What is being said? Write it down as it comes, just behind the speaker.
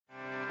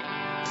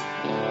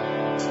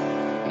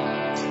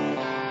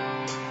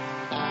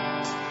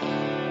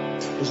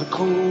There's a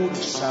code of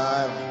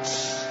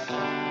silence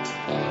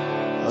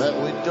that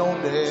we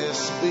don't dare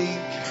speak.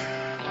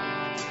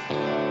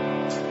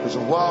 There's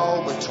a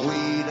wall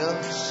between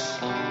us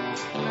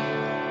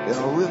and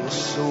a river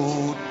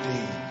so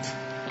deep.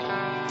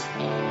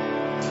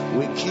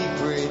 We keep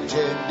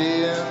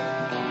pretending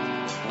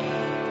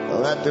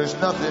that there's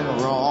nothing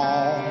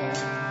wrong.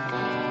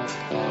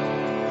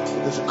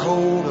 There's a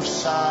code of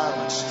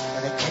silence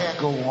and it can't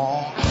go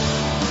on.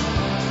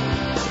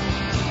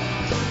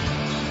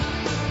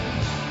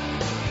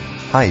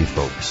 Hi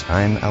folks,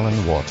 I'm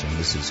Alan Watt and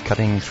this is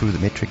Cutting Through the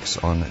Matrix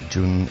on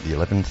June the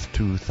 11th,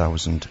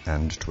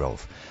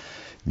 2012.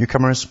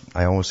 Newcomers,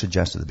 I always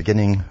suggest at the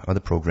beginning of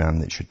the program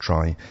that you should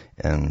try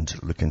and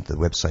look into the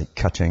website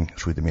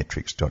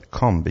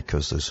cuttingthroughthematrix.com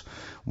because there's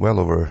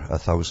well over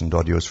 1,000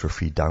 audios for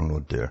free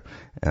download there.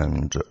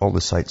 And all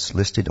the sites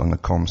listed on the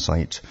COM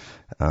site,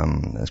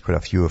 there's quite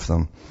a few of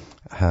them,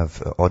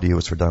 have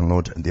audios for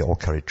download, and they all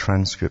carry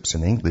transcripts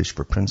in English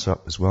for print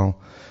up as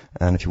well.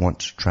 And if you want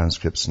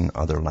transcripts in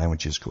other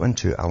languages, go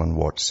into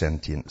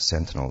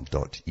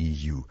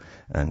alanwattsentinel.eu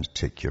and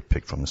take your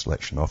pick from the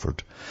selection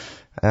offered.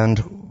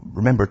 And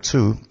remember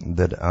too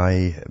that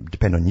I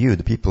depend on you,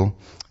 the people,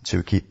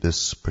 to keep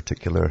this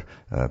particular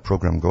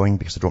program going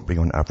because I don't bring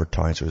on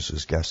advertisers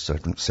as guests. I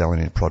don't sell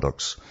any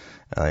products.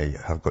 I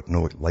have got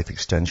no life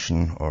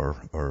extension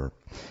or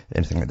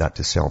anything like that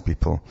to sell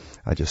people.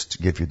 I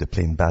just give you the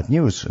plain bad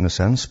news in a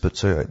sense, but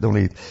the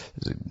only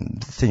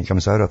thing that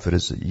comes out of it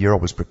is that you're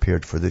always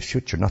prepared for the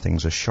future.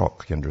 Nothing's a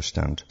shock, you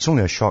understand. It's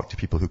only a shock to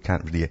people who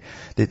can't really,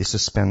 they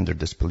suspend their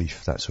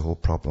disbelief. That's the whole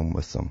problem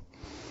with them.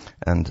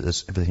 And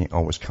everything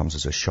always comes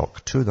as a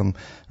shock to them,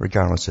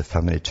 regardless of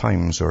how many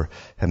times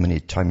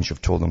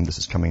you've told them this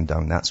is coming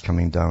down, that's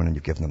coming down, and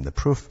you've given them the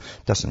proof.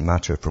 Doesn't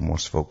matter for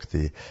most folk.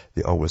 They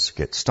always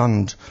get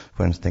stunned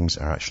when things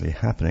are actually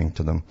happening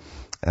to them.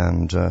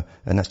 And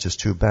that's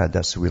just too bad.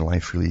 That's the way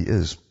life really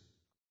is.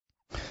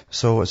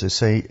 So, as I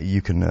say,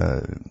 you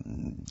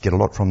can get a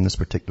lot from this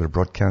particular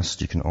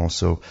broadcast. You can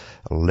also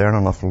learn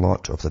an awful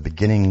lot of the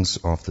beginnings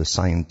of the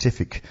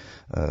scientific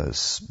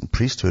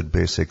priesthood,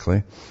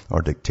 basically,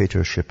 or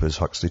dictatorship, as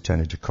Huxley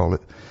tended to call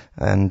it.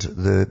 And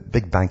the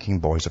big banking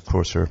boys, of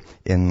course, are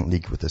in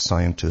league with the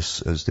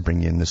scientists as they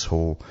bring in this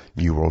whole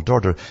New World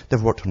Order. They've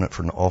worked on it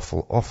for an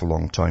awful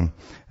long time,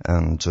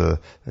 and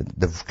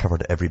they've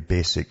covered every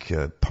basic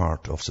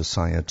part of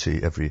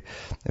society. Every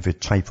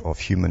type of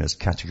human is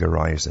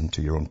categorized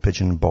into your own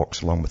pigeon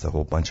box, along with a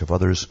whole bunch of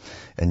others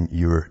in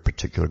your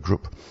particular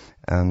group.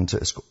 And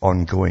it's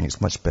ongoing. It's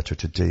much better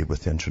today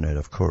with the internet,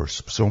 of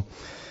course. So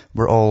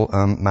we're all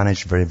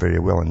managed very, very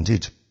well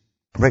indeed.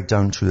 Right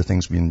down to the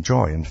things we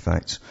enjoy, in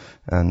fact,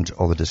 and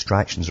all the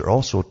distractions are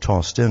also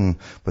tossed in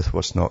with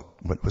what's now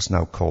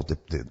called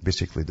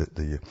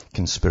the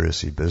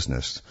conspiracy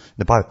business.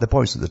 The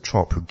boys at the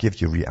top who give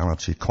you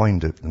reality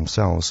coined it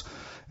themselves,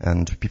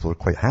 and people are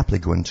quite happily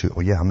going to,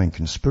 oh yeah, I'm in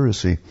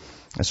conspiracy.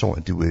 It's all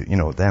to do with,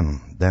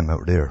 them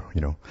out there,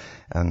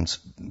 And,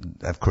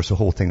 of course, the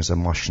whole thing is a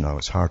mush now.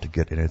 It's hard to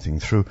get anything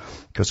through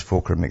because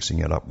folk are mixing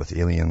it up with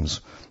aliens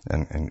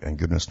and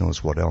goodness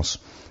knows what else,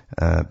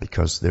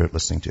 because they're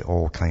listening to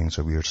all kinds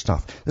of weird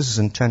stuff. This is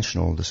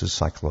intentional. This is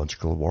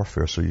psychological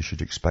warfare, so you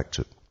should expect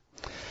it.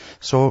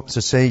 So, as I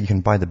say, you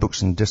can buy the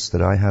books and discs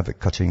that I have at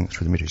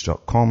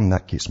cuttingthroughthematrix.com.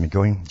 That keeps me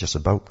going just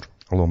about,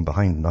 although I'm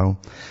behind now.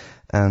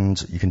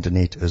 And you can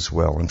donate as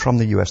well. And from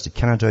the US to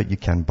Canada, you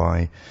can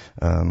buy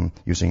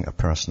using a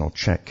personal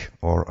check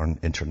or an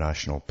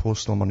international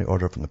postal money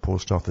order from the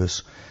post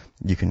office.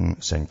 You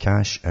can send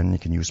cash and you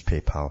can use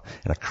PayPal.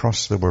 And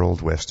across the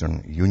world,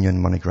 Western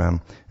Union,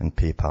 MoneyGram, and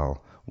PayPal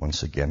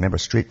once again. Remember,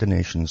 straight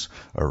donations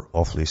are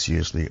awfully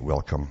seriously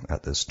welcome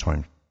at this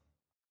time.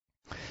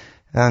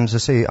 And as I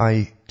say,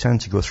 I tend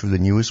to go through the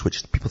news,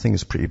 which people think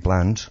is pretty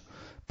bland.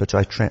 But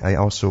I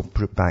also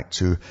put it back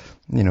to,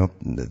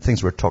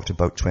 things were talked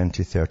about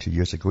 20, 30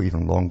 years ago,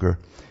 even longer,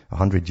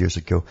 100 years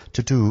ago,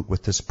 to do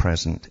with this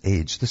present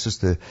age. This is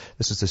the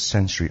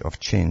century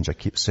of change. I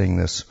keep saying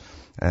this,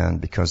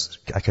 and because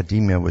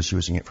academia was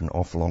using it for an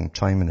awful long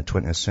time in the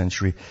 20th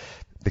century,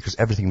 because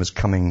everything was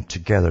coming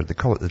together. They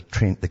call it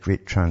the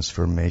Great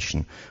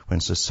Transformation,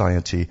 when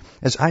society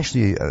is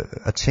actually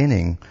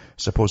attaining,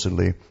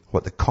 supposedly,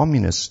 what the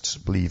communists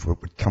believe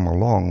would come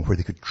along, where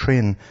they could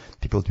train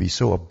people to be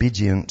so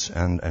obedient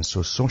and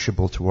so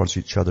sociable towards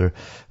each other,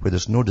 where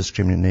there's no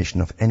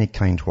discrimination of any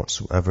kind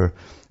whatsoever,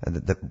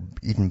 that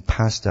even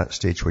past that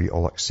stage where you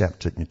all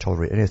accept it and you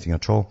tolerate anything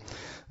at all,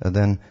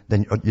 then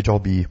you'd all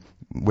be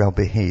well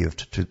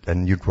behaved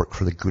and you'd work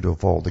for the good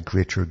of all, the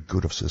greater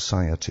good of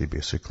society,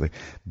 basically.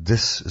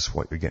 This is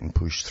what you're getting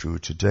pushed through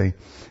today.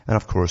 And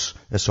of course,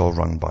 it's all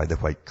run by the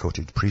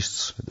white-coated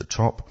priests at the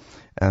top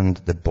and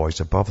the boys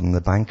above them, the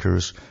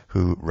bankers,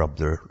 who grab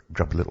their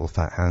little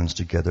fat hands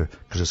together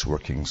because it's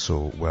working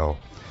so well.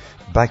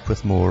 Back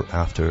with more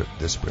after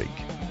this break.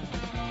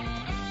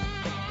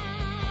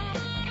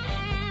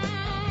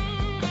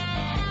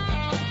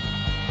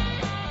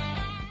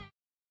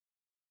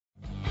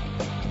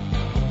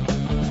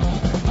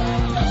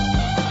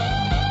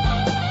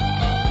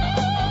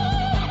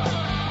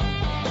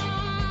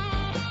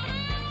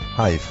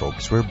 Hi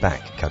folks, we're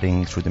back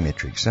cutting through the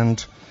matrix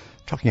and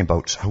talking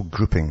about how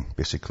grouping,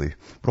 basically.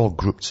 We're all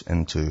grouped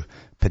into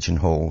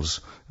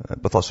pigeonholes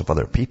with lots of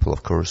other people,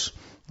 of course,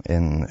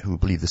 who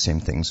believe the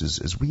same things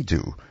as we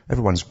do.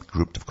 Everyone's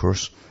grouped, of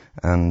course,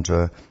 and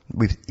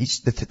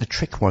the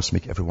trick was to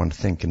make everyone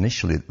think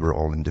initially that we're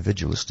all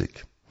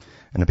individualistic.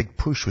 And a big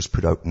push was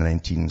put out in the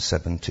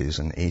 1970s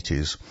and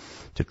 80s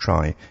to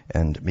try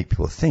and make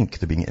people think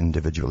they're being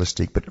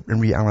individualistic. But in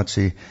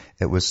reality,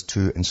 it was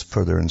to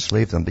further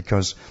enslave them,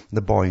 because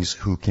the boys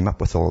who came up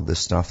with all of this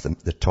stuff,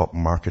 the top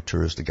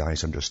marketers, the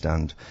guys who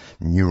understand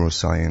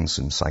neuroscience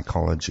and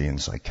psychology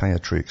and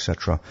psychiatry,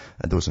 etc.,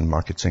 and those in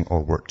marketing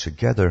all worked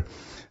together.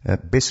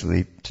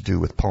 Basically to do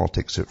with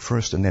politics at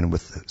first and then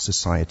with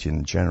society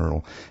in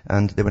general.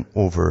 And they went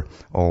over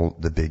all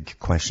the big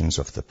questions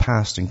of the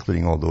past,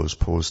 including all those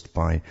posed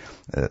by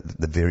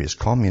the various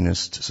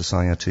communist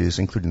societies,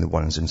 including the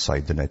ones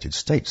inside the United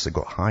States that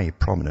got high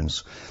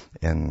prominence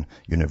in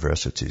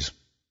universities.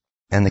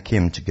 And they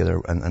came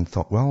together and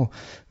thought, well,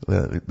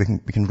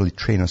 we can really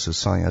train a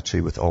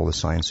society with all the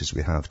sciences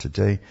we have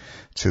today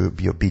to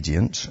be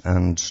obedient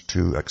and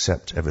to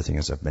accept everything,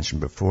 as I've mentioned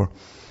before,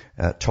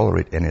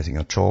 tolerate anything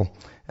at all,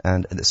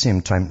 and at the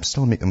same time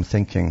still make them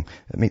think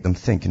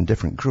in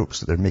different groups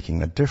that they're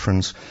making a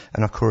difference.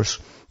 And of course,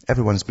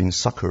 everyone's been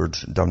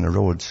suckered down the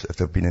road if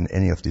they've been in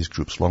any of these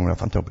groups long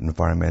enough. I'm talking about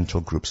environmental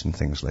groups and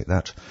things like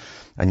that.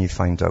 And you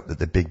find out that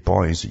the big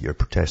boys that you're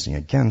protesting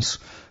against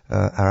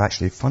are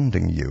actually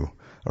funding you,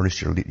 or at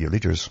least your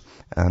leaders,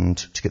 and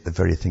to get the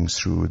very things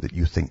through that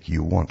you think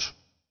you want.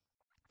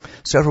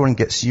 So everyone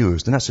gets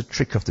used, and that's the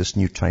trick of this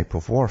new type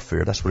of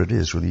warfare. That's what it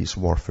is, really. It's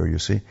warfare, you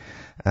see,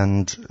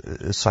 and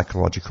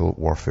psychological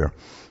warfare.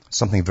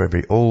 Something very,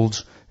 very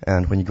old,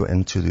 and when you go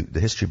into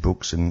the history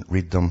books and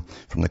read them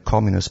from the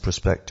communist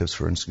perspectives,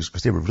 for instance,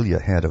 because they were really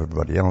ahead of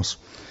everybody else,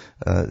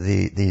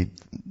 they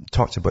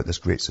talked about this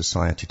great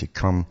society to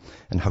come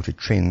and how to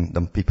train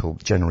them people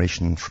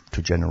generation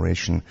to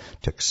generation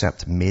to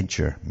accept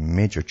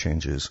major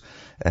changes.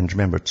 And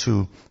remember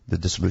too, the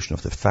dissolution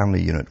of the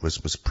family unit was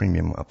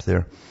premium up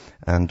there,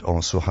 and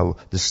also how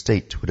the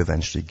state would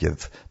eventually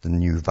give the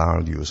new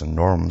values and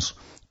norms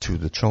to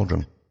the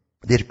children.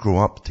 They'd grow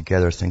up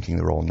together thinking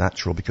they're all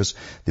natural, because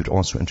they'd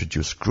also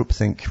introduce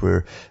groupthink,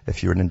 where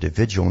if you're an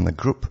individual in the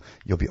group,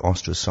 you'll be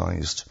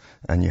ostracized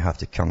and you have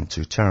to come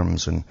to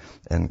terms and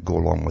go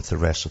along with the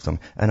rest of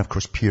them. And of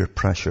course, peer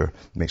pressure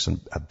makes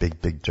a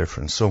big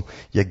difference. So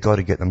you got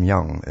to get them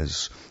young,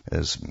 as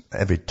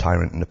every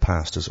tyrant in the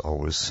past has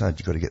always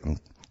said. You got to get them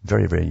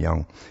very, very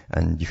young,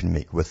 and you can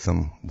make with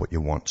them what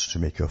you want to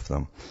make of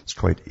them. It's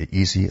quite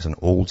easy. It's an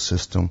old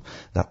system,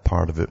 that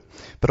part of it.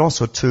 But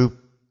also too,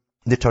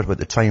 they talked about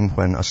the time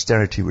when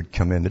austerity would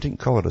come in. They didn't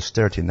call it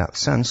austerity in that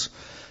sense,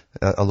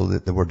 although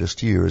the word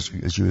austere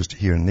is used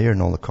here and there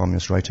in all the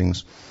communist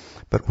writings.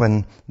 But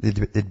when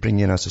they'd bring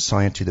in a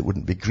society that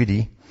wouldn't be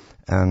greedy,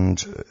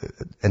 and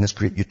in this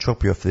great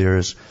utopia of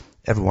theirs,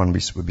 everyone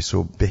would be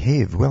so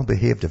well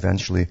behaved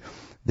eventually,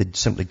 they'd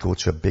simply go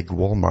to a big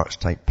Walmart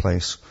type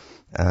place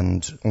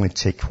and only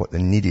take what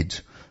they needed,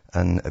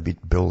 and a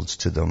bit billed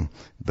to them,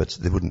 but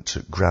they wouldn't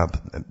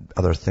grab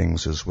other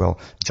things as well,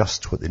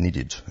 just what they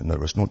needed. And there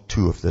was no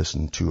two of this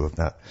and two of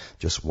that,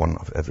 just one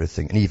of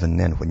everything. And even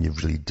then, when you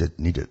really did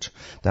need it,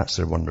 that's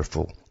their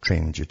wonderful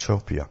trained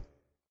utopia.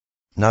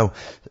 Now,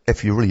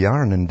 if you really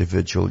are an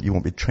individual, you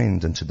won't be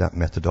trained into that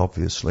method,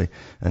 obviously,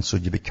 and so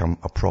you become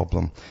a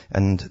problem.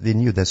 And they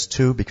knew this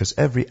too, because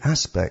every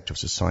aspect of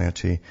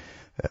society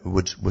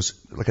was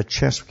like a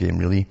chess game,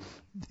 really.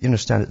 You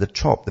understand, at the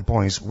top, the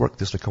boys work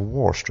this like a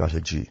war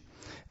strategy.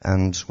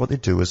 And what they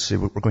do is say,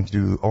 we're going to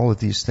do all of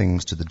these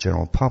things to the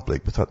general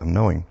public without them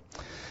knowing.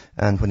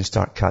 And when they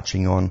start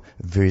catching on,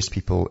 various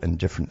people in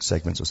different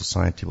segments of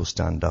society will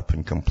stand up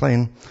and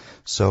complain.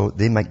 So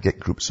they might get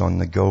groups on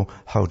the go.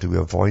 How do we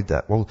avoid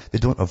that? Well, they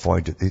don't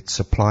avoid it. They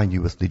supply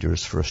you with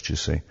leaders first, you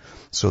see.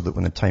 So that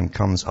when the time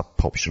comes, up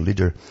pops your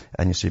leader,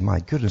 and you say,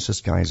 my goodness,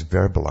 this guy is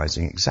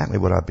verbalizing exactly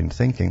what I've been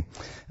thinking.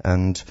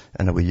 And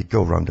away you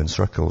go round in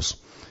circles,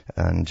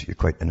 and you're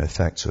quite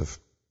ineffective.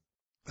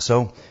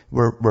 So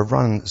we're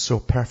run so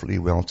perfectly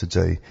well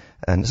today.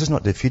 And this is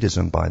not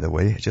defeatism, by the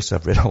way. It's just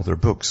I've read all their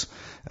books,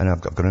 and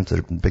I've gone into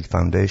the big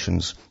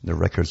foundations, their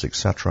records,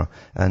 etc.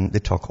 And they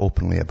talk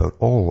openly about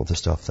all of the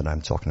stuff that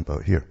I'm talking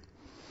about here.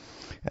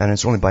 And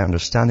it's only by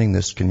understanding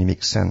this can you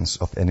make sense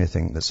of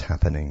anything that's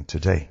happening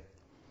today.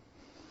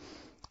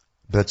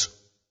 But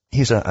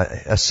here's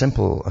a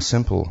simple,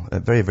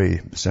 very,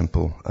 very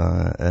simple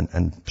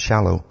and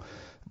shallow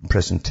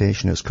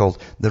presentation. It's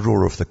called The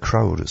Roar of the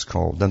Crowd, it's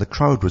called. Now, The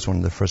Crowd was one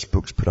of the first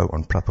books put out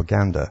on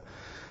propaganda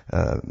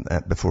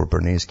before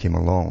Bernays came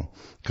along,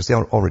 because they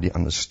already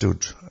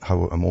understood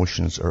how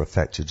emotions are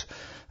affected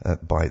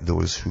by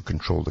those who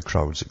control the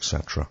crowds,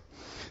 etc.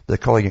 They're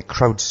calling it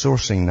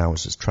crowdsourcing now,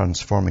 as it's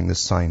transforming the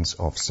science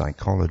of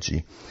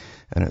psychology.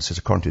 And it says,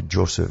 according to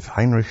Joseph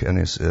Heinrich and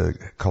his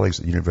colleagues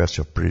at the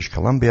University of British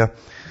Columbia,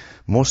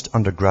 Most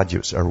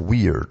undergraduates are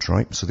weird,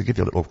 right? So they give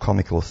you a little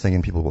comical thing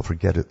and people will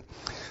forget it.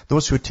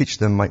 Those who teach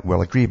them might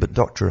well agree, but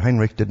Dr.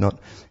 Heinrich did not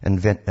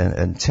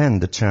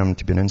intend the term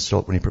to be an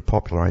insult when he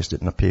popularized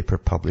it in a paper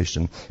published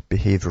in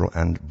Behavioral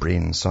and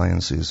Brain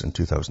Sciences in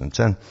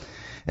 2010.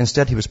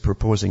 Instead, he was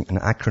proposing an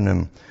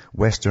acronym: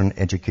 Western,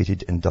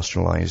 Educated,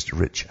 Industrialized,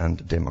 Rich,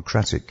 and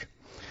Democratic.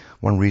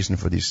 One reason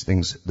for these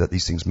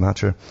things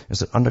matter is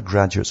that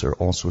undergraduates are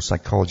also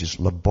psychologists'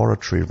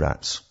 laboratory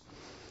rats.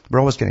 We're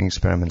always getting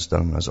experiments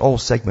done as all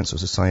segments of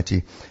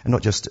society, and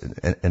not just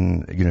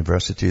in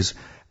universities.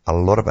 A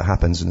lot of it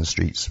happens in the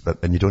streets,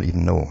 and you don't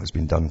even know it's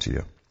been done to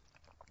you.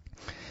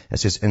 It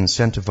says,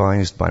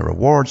 incentivized by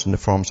rewards in the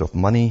forms of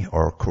money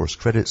or course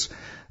credits,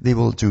 they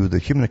will do the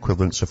human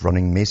equivalents of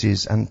running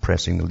mazes and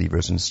pressing the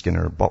levers in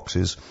Skinner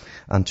boxes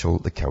until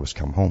the cows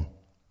come home.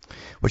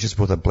 Which is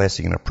both a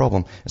blessing and a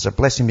problem. It's a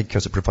blessing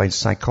because it provides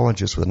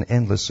psychologists with an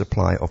endless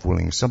supply of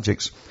willing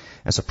subjects.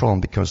 It's a problem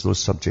because those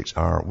subjects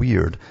are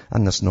weird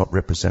and thus not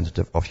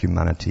representative of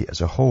humanity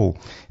as a whole.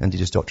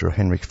 Indeed, as Dr.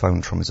 Heinrich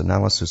found from his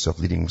analysis of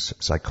leading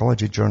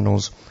psychology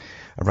journals,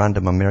 a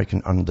random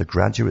American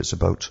undergraduate is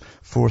about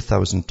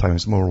 4,000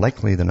 times more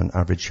likely than an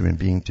average human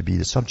being to be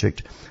the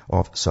subject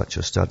of such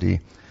a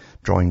study.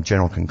 Drawing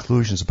general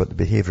conclusions about the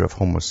behavior of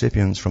Homo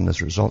sapiens from the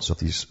results of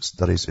these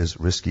studies is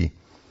risky.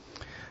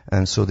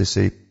 And so they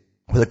say,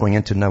 what they're going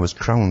into now is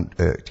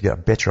to get a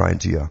better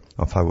idea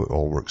of how it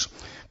all works.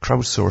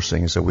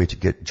 Crowdsourcing is a way to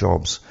get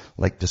jobs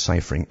like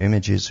deciphering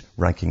images,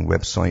 ranking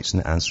websites,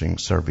 and answering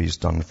surveys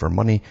done for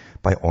money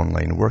by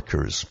online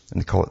workers. And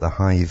they call it the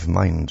hive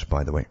mind,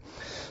 by the way.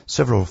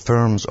 Several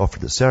firms offer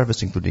the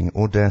service, including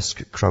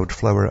Odesk,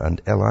 Crowdflower,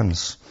 and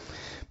Elance.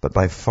 But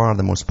by far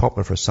the most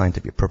popular for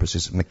scientific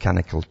purposes,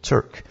 Mechanical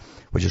Turk,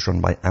 which is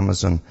run by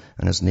Amazon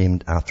and is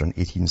named after an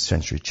 18th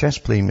century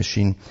chess-playing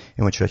machine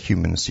in which a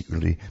human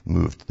secretly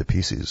moved the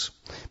pieces.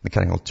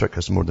 Mechanical Turk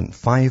has more than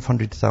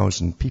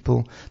 500,000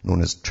 people,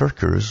 known as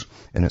Turkers,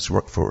 in its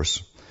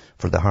workforce.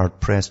 For the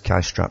hard-pressed,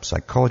 cash-strapped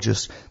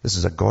psychologists, this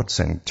is a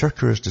godsend.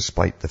 Turkers,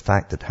 despite the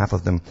fact that half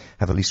of them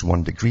have at least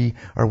one degree,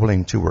 are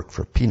willing to work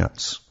for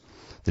peanuts.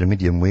 Their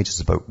median wage is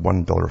about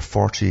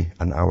 $1.40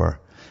 an hour.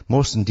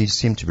 Most indeed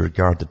seem to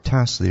regard the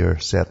tasks they are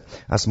set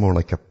as more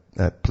like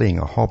playing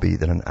a hobby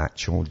than an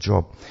actual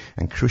job.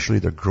 And crucially,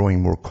 they're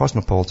growing more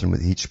cosmopolitan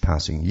with each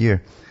passing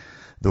year.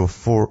 Though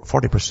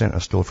 40% are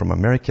still from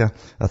America,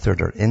 a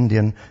third are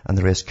Indian, and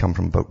the rest come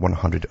from about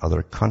 100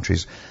 other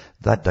countries.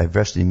 That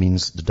diversity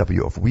means the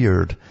W of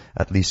weird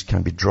at least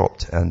can be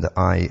dropped, and the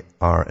I,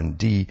 R, and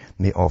D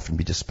may often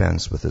be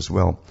dispensed with as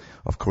well.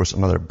 Of course,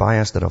 another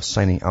bias that of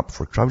signing up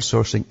for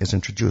crowdsourcing is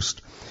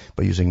introduced.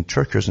 By using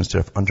Turkers instead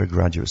of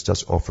undergraduates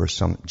does offer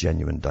some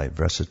genuine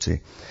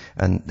diversity.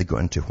 And they go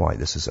into why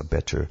this is a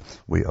better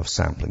way of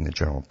sampling the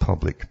general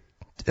public.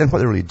 And what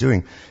they're really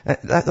doing,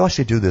 they'll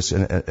actually do this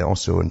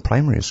also in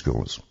primary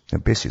schools, in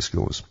basic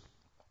schools.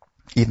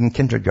 Even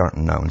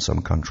kindergarten now in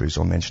some countries.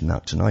 I'll mention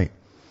that tonight.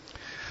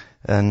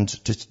 And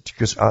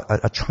because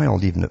a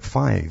child even at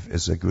 5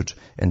 is a good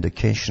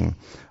indication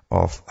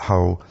of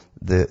how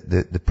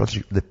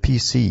the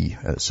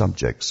PC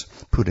subjects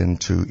put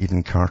into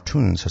even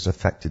cartoons has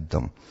affected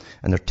them.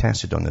 And they're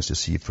tested on this to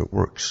see if it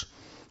works.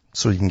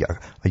 So you can get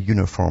a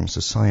uniform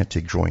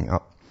society growing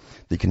up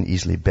that can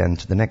easily bend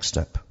to the next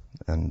step.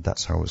 And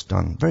that's how it's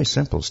done. Very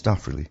simple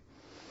stuff, really.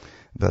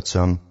 But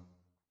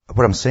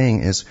what I'm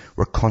saying is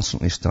we're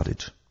constantly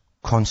studied.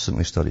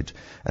 Constantly studied.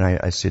 And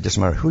I say it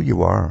doesn't matter who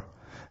you are.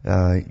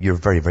 You're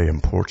very, very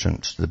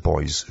important to the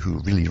boys who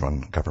really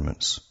run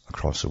governments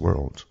across the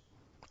world.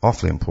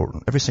 Awfully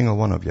important. Every single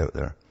one of you out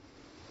there.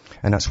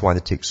 And that's why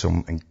they take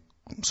so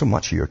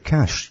much of your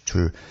cash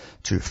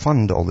to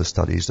fund all the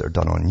studies that are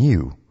done on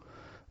you.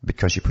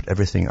 Because you put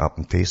everything up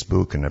on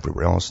Facebook and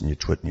everywhere else, and you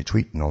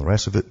tweet and all the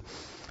rest of it.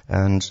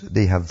 And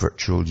they have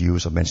virtual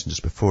use. I've mentioned this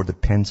before. The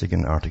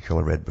Pentagon article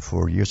I read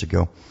before years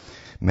ago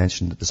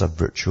mentioned that there's a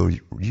virtual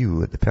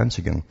you at the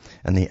Pentagon,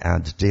 and they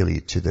add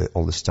daily to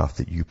all the stuff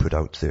that you put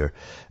out there,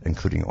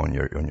 including on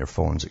your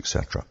phones,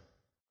 etc.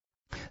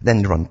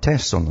 Then they run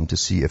tests on them to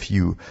see if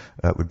you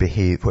would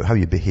behave, how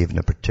you behave in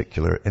a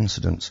particular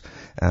incident,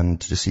 and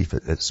to see if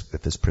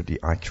it's pretty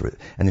accurate.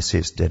 And they say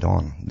it's dead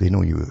on. They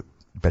know you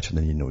better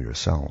than you know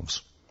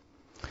yourselves.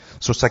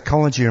 So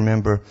psychology,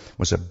 remember,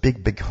 was a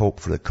big, big hope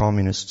for the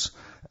communists,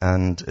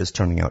 and is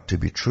turning out to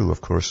be true,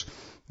 of course,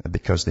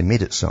 because they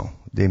made it so.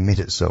 They made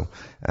it so.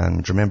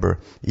 And remember,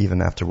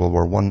 even after World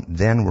War I,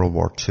 then World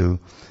War II,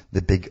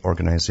 the big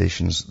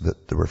organizations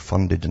that were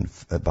funded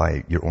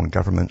by your own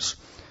governments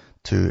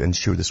to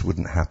ensure this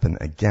wouldn't happen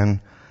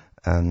again.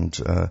 And,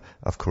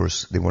 of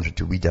course, they wanted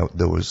to weed out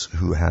those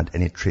who had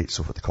any traits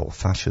of what they call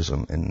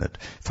fascism, in that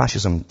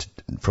fascism,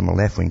 from a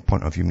left-wing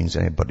point of view, means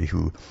anybody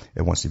who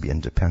wants to be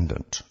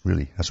independent.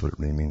 Really, that's what it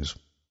really means.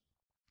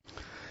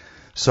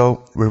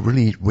 So we're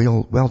really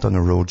well down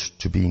the road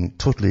to being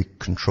totally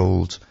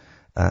controlled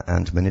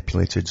and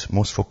manipulated.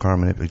 Most folk are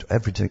manipulated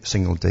every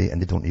single day, and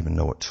they don't even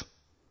know it.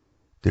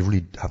 They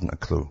really haven't a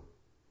clue.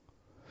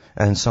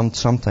 And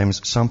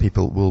sometimes some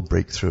people will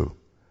break through,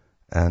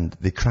 and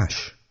they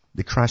crash.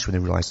 They crash when they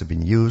realize they've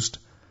been used,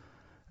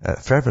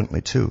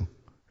 fervently too.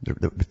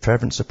 They're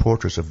fervent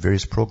supporters of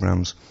various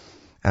programs,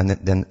 and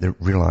then they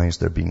realize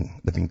they've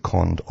been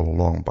conned all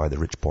along by the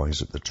rich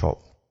boys at the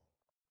top.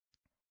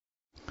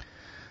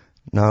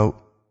 Now,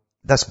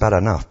 that's bad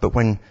enough, but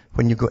when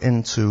you go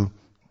into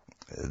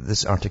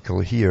this article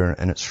here,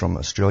 and it's from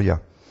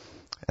Australia,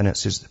 and it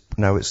says,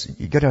 now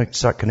you gotta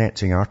start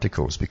connecting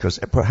articles, because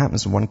what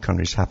happens in one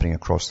country is happening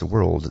across the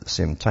world at the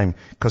same time,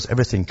 because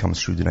everything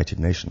comes through the United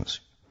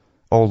Nations.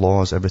 All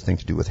laws, everything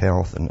to do with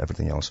health and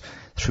everything else,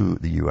 through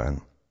the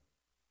UN.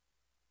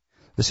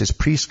 This is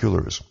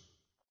preschoolers,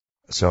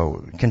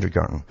 so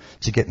kindergarten,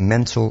 to get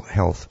mental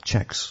health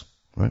checks,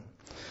 right?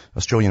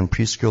 Australian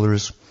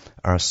preschoolers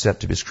are set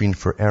to be screened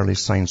for early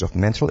signs of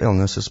mental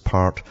illness as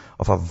part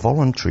of a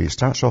voluntary,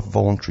 starts off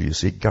voluntary, you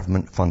see,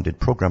 government-funded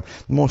program.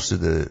 Most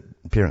of the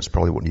parents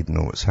probably won't even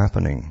know what's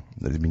happening,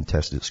 that they've been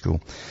tested at school.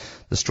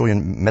 The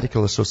Australian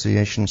Medical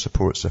Association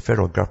supports a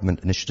federal government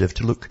initiative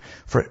to look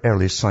for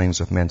early signs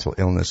of mental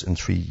illness in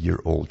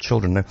 3-year-old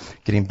children. Now,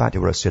 getting back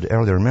to what I said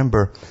earlier,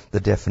 remember the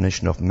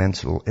definition of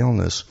mental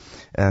illness.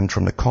 And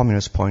from the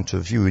communist point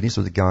of view, these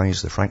are the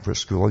guys, the Frankfurt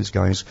School, all these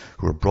guys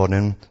who were brought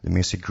in, the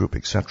Macy Group,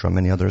 etc.,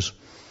 many others,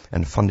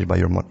 and funded by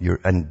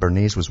and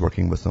Bernays was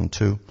working with them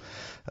too.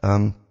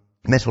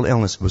 Mental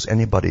illness was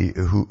anybody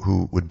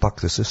who would buck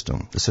the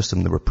system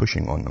they were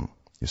pushing on them,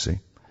 you see.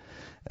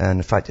 And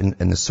in fact,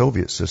 in the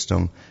Soviet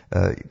system,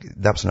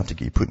 that was enough to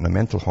get you put in a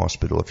mental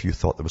hospital if you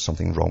thought there was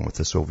something wrong with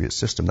the Soviet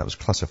system. That was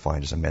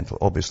classified as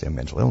obviously a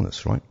mental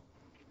illness, right?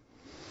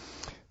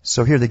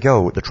 So here they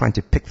go. They're trying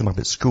to pick them up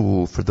at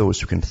school for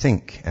those who can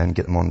think and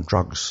get them on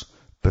drugs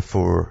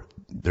before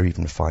they're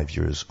even 5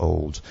 years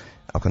old.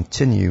 I'll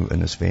continue in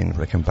this vein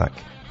when I come back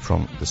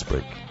from this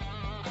break.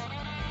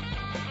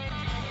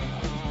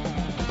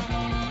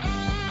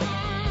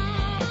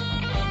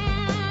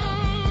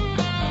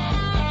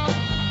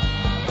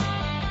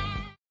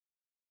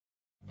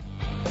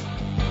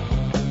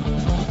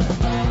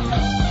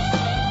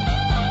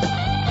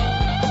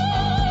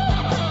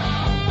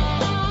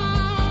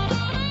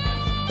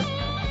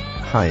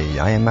 Hi,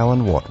 I am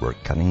Alan Watt. We're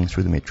cutting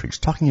through the matrix,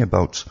 talking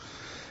about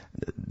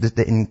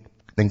the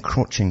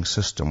encroaching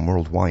system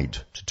worldwide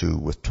to do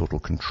with total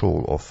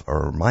control of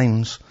our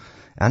minds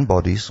and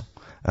bodies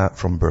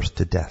from birth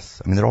to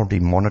death. I mean, they're already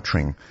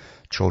monitoring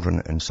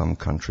children in some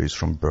countries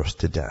from birth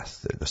to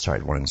death. They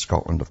started one in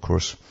Scotland, of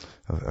course,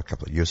 a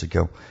couple of years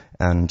ago,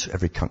 and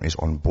every country is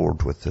on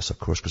board with this, of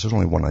course, because there's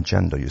only one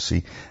agenda, you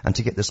see. And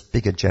to get this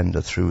big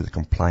agenda through the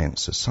compliant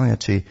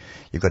society,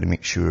 you've got to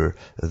make sure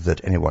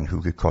that anyone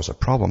who could cause a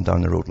problem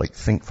down the road, like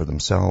think for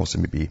themselves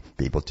and maybe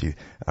be able to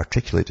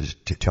articulate it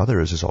to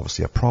others, is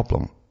obviously a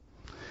problem.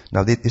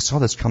 Now, they saw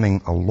this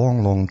coming a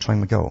long, long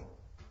time ago.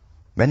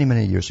 Many,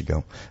 many years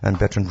ago. And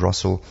Bertrand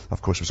Russell,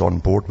 of course, was on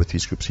board with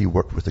these groups. He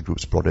worked with the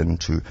groups brought in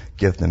to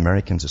give the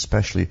Americans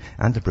especially,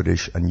 and the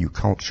British, a new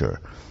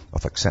culture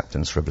of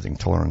acceptance for everything,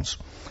 tolerance.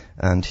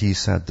 And he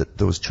said that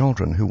those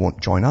children who won't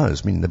join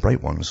us, meaning the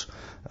bright ones,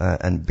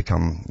 and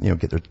become,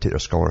 take their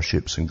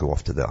scholarships and go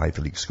off to the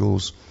Ivy League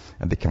schools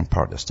and become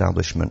part of the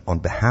establishment on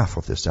behalf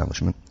of the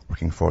establishment,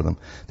 working for them,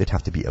 they'd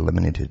have to be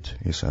eliminated,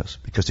 he says,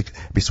 because it'd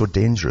be so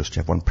dangerous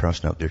to have one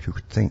person out there who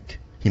could think.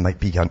 He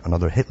might be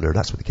another Hitler.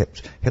 That's what they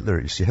kept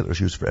Hitler. You see, Hitler's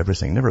used for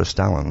everything. Never a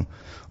Stalin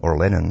or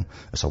Lenin.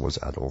 It's always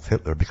Adolf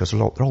Hitler, because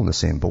they're all in the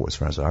same boat as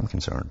far as I'm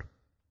concerned.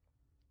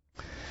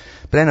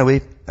 But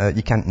anyway,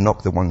 you can't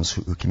knock the ones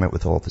who came out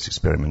with all of this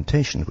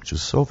experimentation, which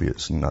is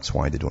Soviets, and that's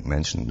why they don't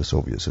mention the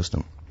Soviet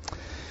system.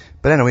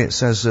 But anyway, it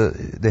says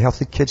the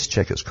Healthy Kids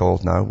Check, it's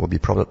called now, will be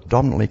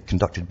predominantly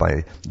conducted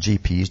by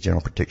GPs,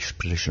 general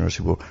practitioners,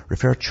 who will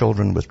refer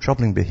children with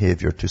troubling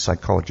behavior to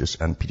psychologists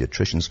and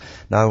pediatricians.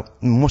 Now,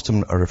 most of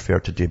them are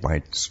referred today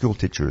by school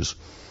teachers.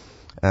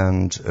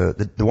 And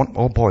they want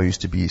all boys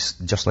to be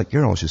just like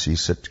girls, you see,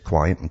 sit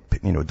quiet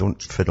and,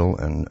 don't fiddle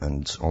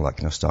and all that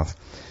kind of stuff,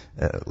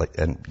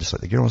 and just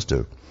like the girls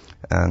do.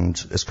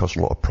 And it's caused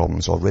a lot of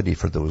problems already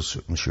for those,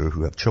 I'm sure,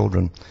 who have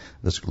children.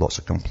 There's lots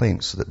of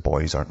complaints that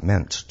boys aren't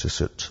meant to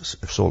sit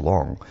so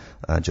long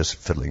just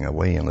fiddling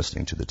away and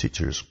listening to the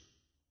teachers.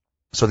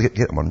 So they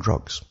get them on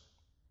drugs,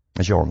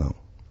 as you all know.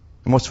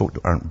 And most folk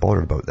aren't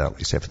bothered about that,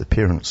 except for the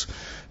parents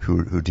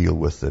who deal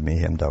with the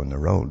mayhem down the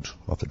road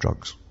of the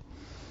drugs.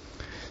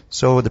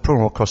 So the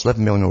program will cost $11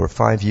 million over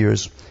 5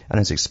 years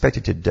and is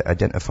expected to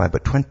identify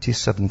about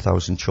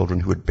 27,000 children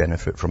who would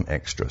benefit from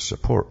extra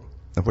support.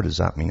 Now, what does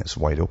that mean? It's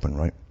wide open,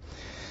 right?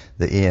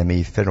 The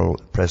AMA Federal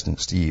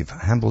President Steve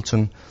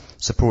Hambleton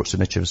supports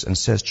initiatives and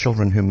says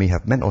children who may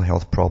have mental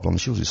health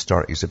problems usually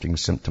start exhibiting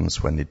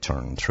symptoms when they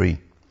turn 3.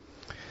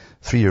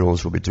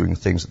 3-year-olds will be doing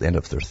things at the end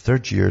of their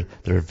 3rd year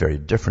that are very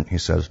different, he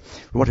says.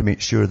 We want to make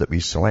sure that we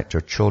select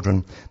our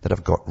children that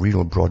have got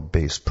real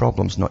broad-based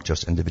problems, not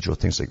just individual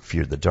things like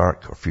fear the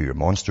dark or fear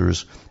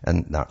monsters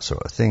and that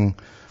sort of thing,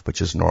 which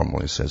is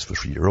normal, he says, for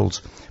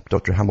 3-year-olds.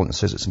 Dr. Hambleton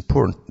says it's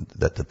important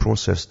that the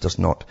process does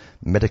not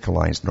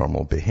medicalize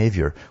normal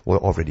behavior. Well,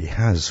 it already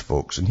has,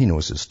 folks, and he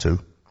knows this too.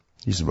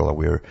 He's well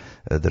aware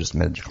that it's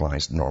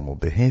medicalized normal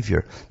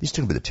behavior. He's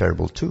talking about the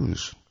terrible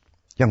twos.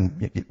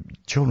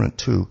 Children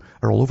too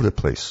are all over the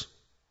place,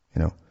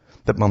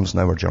 But mums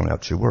now are generally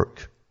out to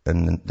work.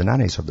 And the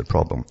nannies have the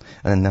problem.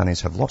 And the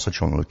nannies have lots of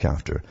children to look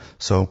after.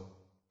 So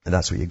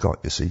that's what you got,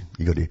 you see.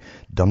 You got to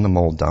dumb them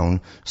all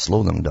down,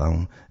 slow them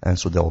down, and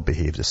so they'll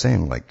behave the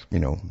same, like,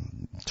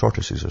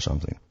 tortoises or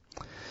something.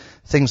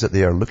 Things that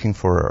they are looking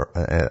for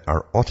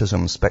are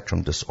autism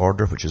spectrum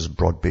disorder, which is a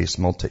broad-based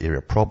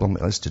multi-area problem,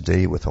 at least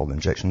today with all the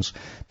injections,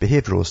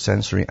 behavioral,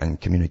 sensory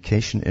and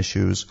communication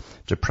issues,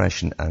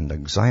 depression and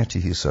anxiety,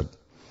 he said.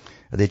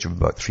 At the age of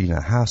about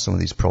 3.5, some of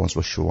these problems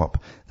will show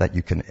up that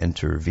you can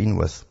intervene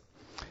with.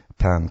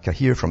 Pam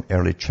Kahir from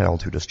Early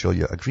Childhood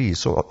Australia agrees.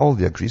 So all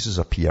the agrees is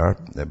a PR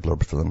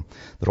blurb for them.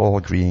 They're all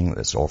agreeing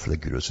it's all for the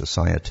good of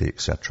society,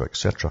 etc.,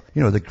 etc.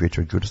 The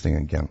greater good thing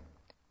again.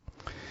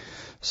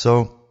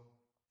 So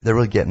they're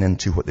really getting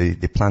into what they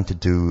plan to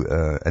do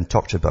and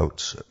talked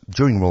about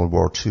during World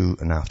War II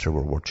and after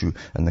World War II,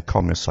 and the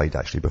communist side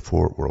actually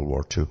before World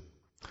War II.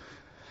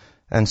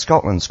 And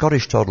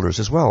Scottish toddlers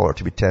as well are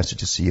to be tested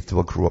to see if they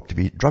will grow up to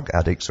be drug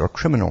addicts or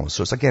criminals.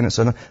 So it's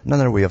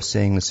another way of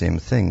saying the same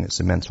thing. It's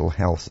the Mental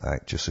Health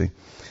Act, you see.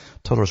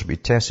 Toddlers will be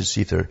tested to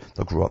see if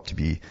they'll grow up to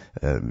be,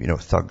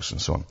 thugs and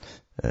so on.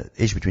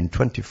 Aged between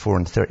 24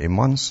 and 30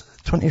 months.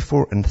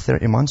 24 and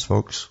 30 months,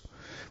 folks,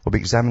 will be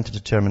examined to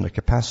determine their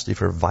capacity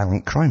for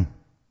violent crime.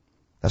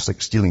 That's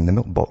like stealing the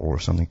milk bottle or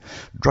something.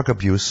 Drug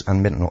abuse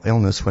and mental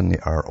illness when they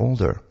are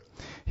older.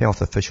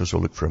 Health officials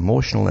will look for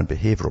emotional and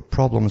behavioural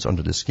problems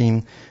under the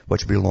scheme,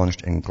 which will be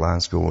launched in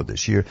Glasgow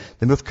this year.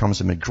 The move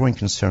comes amid growing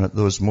concern that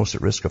those most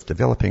at risk of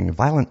developing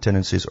violent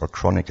tendencies or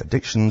chronic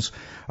addictions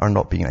are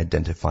not being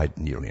identified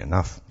nearly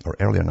enough or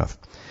early enough.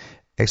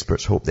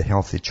 Experts hope the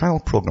Healthy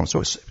Child program,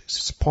 so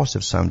it's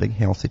positive sounding,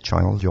 Healthy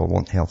Child, you all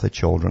want healthy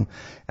children,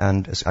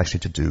 and it's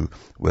actually to do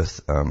with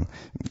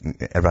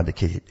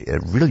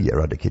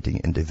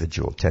eradicating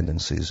individual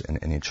tendencies in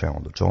any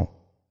child at all.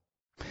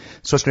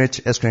 So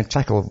it's going to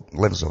tackle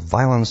levels of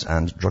violence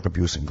and drug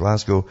abuse in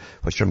Glasgow,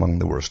 which are among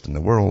the worst in the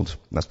world.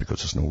 That's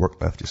because there's no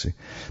work left, you see.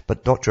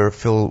 But Dr.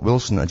 Phil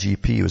Wilson, a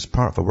GP who is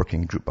part of a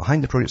working group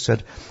behind the project,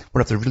 said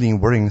one of the really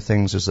worrying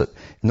things is that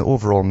in the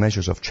overall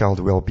measures of child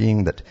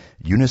well-being that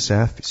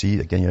UNICEF, see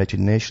again, United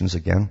Nations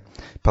again,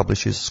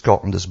 publishes,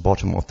 Scotland is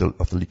bottom of the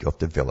league of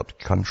developed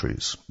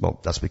countries.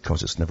 Well, that's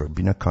because it's never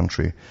been a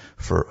country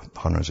for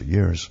hundreds of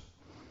years.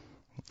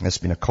 It's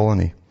been a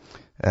colony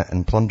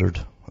and plundered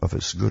of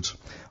its goods.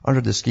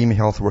 Under the scheme,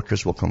 health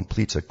workers will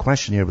complete a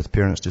questionnaire with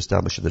parents to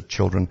establish if the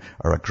children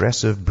are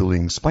aggressive,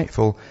 bullying,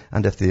 spiteful,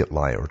 and if they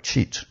lie or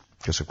cheat.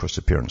 Because, of course,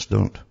 the parents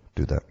don't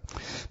do that.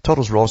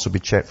 Toddlers will also be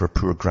checked for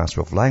poor grasp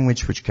of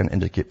language, which can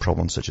indicate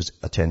problems such as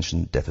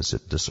attention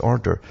deficit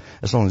disorder.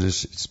 As long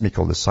as they make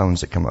all the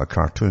sounds that come out of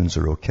cartoons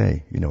are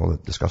okay. All the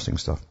disgusting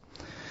stuff.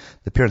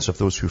 The parents of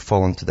those who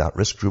fall into that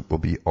risk group will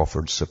be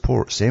offered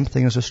support. Same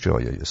thing as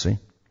Australia, you see.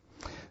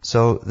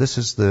 So this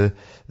is the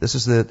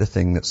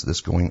thing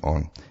that's going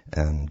on,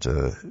 and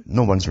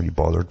no one's really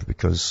bothered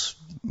because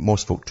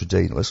most folk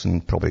today,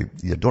 probably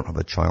either don't have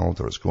a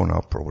child or it's grown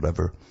up or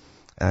whatever,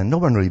 and no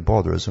one really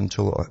bothers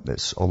until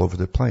it's all over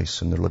the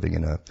place and they're living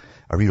in a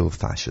real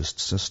fascist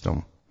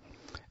system.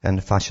 And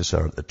the fascists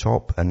are at the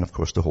top, and of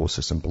course the whole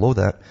system below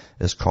that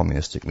is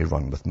communistically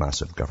run with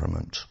massive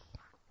government.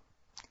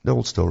 The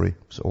old story.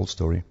 It's an old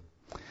story.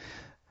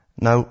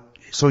 Now,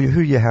 so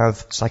here you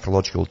have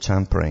psychological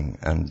tampering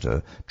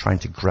and trying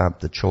to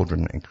grab the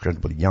children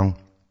incredibly young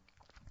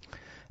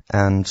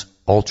and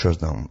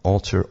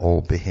alter all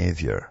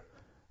behavior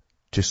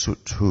to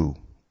suit who?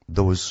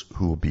 Those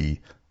who will be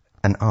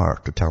and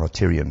are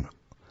totalitarian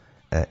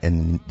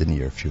in the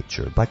near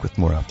future. Back with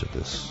more after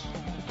this.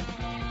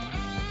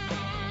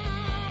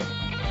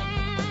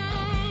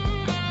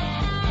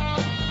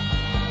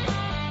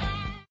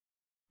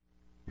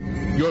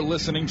 You're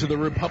listening to the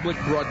Republic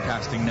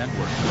Broadcasting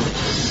Network.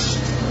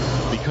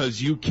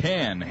 Because you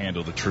can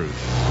handle the truth.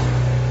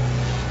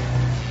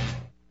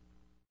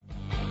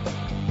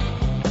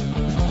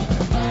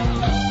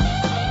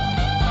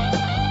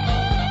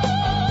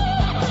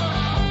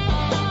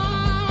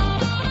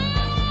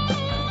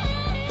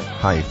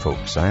 Hi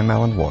folks, I'm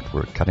Alan Watt.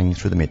 We're cutting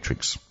through the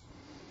matrix.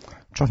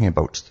 Talking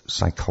about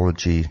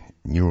psychology,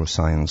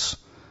 neuroscience,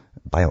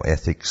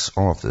 bioethics,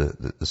 all of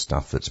the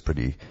stuff that's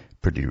pretty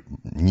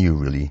new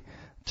really,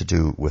 to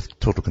do with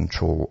total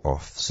control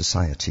of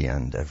society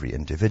and every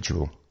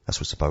individual. That's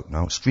what it's about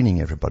now. Screening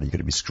everybody. You've got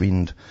to be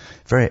screened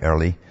very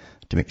early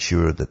to make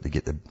sure that they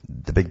get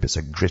the big bits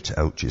of grit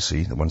out, you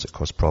see, the ones that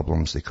cause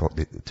problems to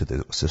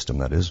the system,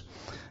 that is.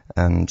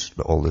 And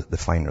all the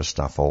finer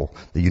stuff, all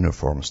the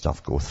uniform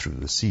stuff go through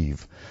the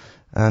sieve.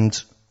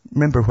 And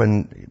remember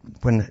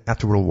when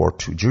after World War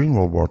II, during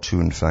World War II,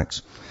 in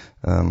fact,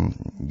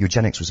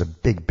 eugenics was a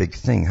big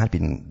thing, had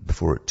been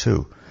before it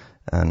too.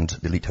 And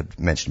the elite had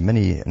mentioned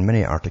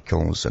many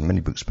articles and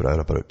many books put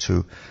out about it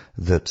too,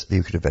 that they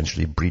could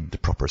eventually breed the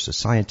proper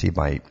society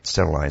by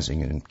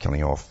sterilizing and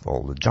killing off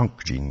all the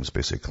junk genes,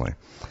 basically.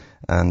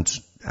 And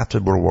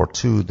after World War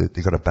II,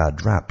 they got a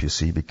bad rap, you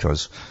see,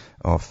 because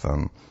of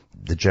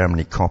the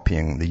Germany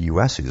copying the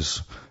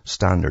US's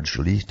standards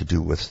really to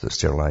do with the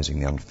sterilizing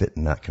the unfit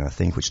and that kind of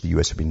thing, which the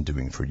US have been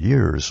doing for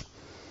years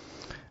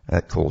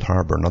at Cold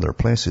Harbor and other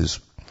places.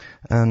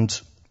 And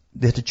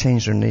they had to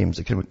change their names.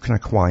 They were kind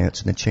of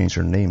quiet, and they changed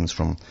their names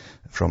from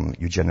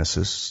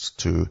eugenicists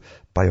to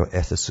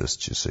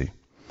bioethicists, you see.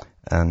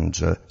 And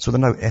so they're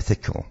now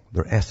ethical.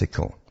 They're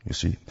ethical, you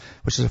see,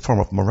 which is a form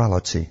of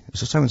morality.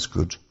 So it sounds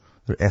good.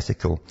 They're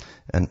ethical.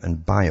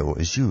 And bio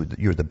is you're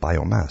the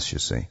biomass, you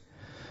see.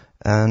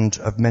 And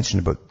I've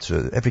mentioned about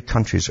every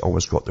country's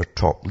always got their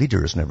top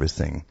leaders and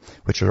everything,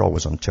 which are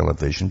always on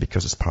television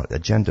because it's part of the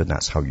agenda, and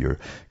that's how you're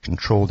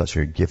controlled, that's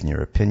how you're giving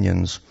your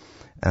opinions.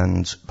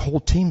 And whole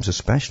teams of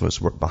specialists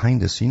work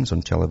behind the scenes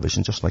on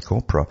television, just like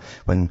Oprah,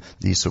 when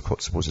these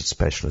so-called supposed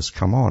specialists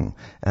come on.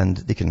 And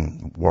they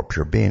can warp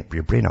your brain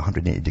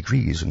 180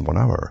 degrees in 1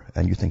 hour,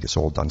 and you think it's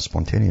all done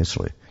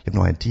spontaneously. You have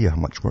no idea how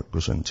much work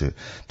goes into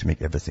to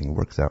make everything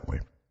work that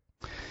way.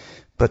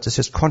 But it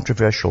says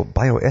controversial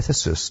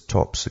bioethicist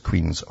tops the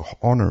Queen's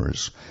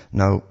honours.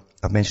 Now,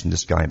 I've mentioned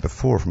this guy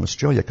before from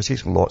Australia because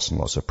he's got lots and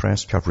lots of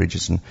press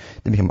coverages, and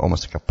they make him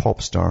almost like a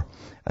pop star.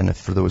 And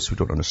for those who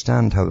don't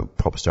understand how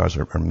pop stars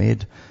are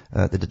made,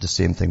 they did the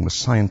same thing with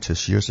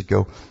scientists years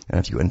ago.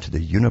 And if you go into the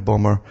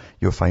Unabomber,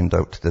 you'll find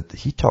out that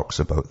he talks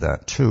about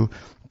that too.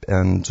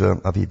 And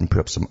I've even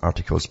put up some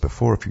articles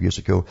before, a few years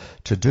ago,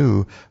 to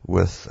do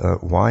with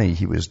why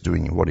he was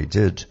doing what he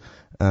did.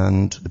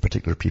 And the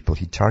particular people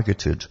he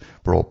targeted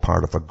were all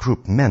part of a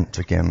group meant,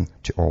 again,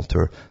 to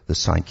alter the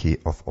psyche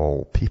of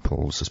all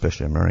peoples,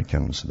 especially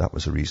Americans. That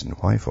was the reason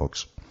why,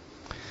 folks.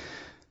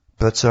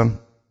 But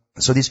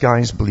so these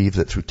guys believe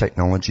that through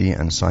technology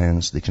and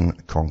science they can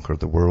conquer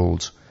the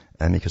world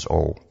and make us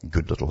all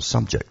good little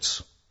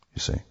subjects, you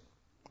see.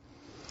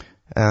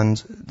 And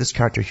this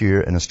character here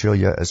in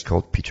Australia is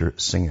called Peter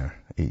Singer.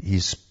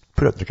 He's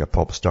put out like a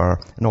pop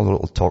star in all the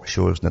little talk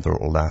shows and other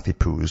little laughy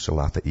poos to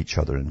laugh at each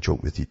other and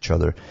joke with each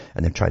other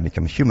and then try to make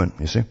him human,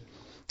 you see.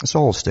 It's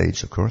all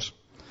staged, of course.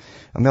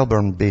 A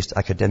Melbourne-based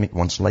academic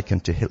once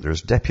likened to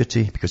Hitler's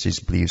deputy because he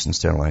believes in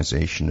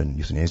sterilization and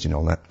euthanasia and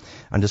all that,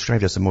 and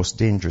described as the most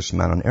dangerous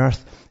man on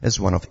earth, is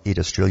one of 8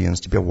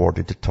 Australians to be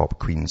awarded the top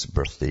Queen's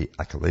birthday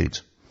accolade.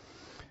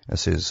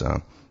 This is,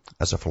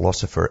 as a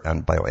philosopher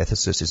and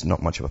bioethicist, he's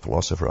not much of a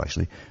philosopher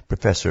actually.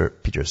 Professor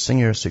Peter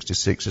Singer,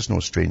 66, is no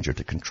stranger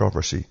to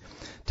controversy.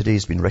 Today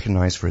he's been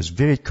recognised for his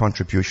varied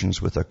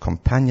contributions with a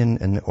Companion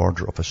in the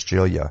Order of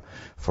Australia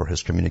for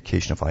his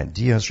communication of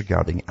ideas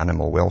regarding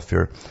animal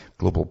welfare,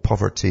 global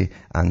poverty,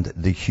 and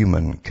the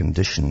human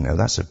condition. Now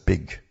that's a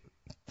big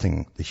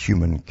thing, the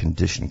human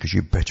condition, because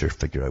you better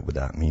figure out what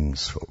that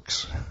means,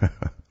 folks.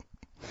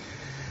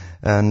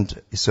 And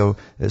so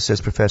it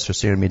says Professor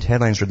Singer made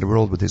headlines around the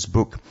world with his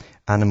book,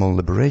 Animal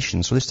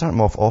Liberation. So they start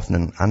them off often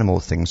in animal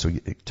things so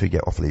to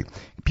get awfully...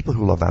 People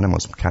who love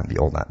animals can't be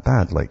all that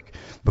bad. Like,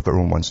 we've got our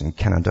own ones in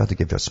Canada. They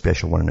give you a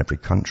special one in every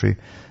country.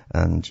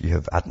 And you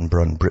have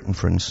Attenborough in Britain,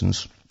 for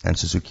instance, and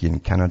Suzuki in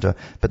Canada.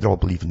 But they all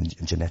believe in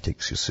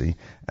genetics, you see,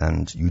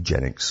 and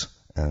eugenics.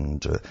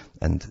 And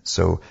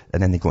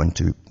then they go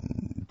into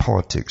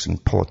politics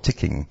and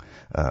politicking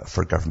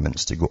for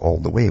governments to go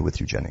all the way with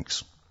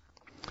eugenics.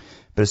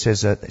 But it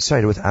says, it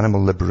started with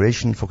animal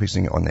liberation,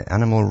 focusing on the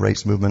animal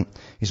rights movement.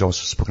 He's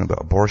also spoken about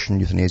abortion,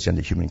 euthanasia, and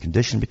the human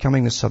condition,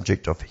 becoming the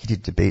subject of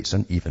heated debates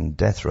and even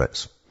death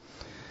threats.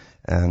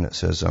 And it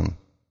says,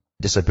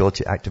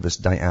 disability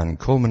activist Diane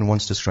Coleman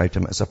once described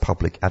him as a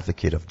public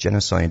advocate of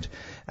genocide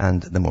and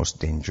the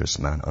most dangerous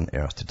man on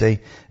earth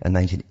today. In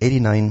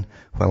 1989,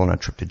 while on a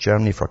trip to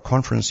Germany for a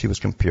conference, he was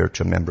compared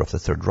to a member of the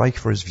Third Reich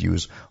for his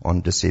views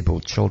on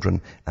disabled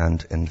children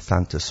and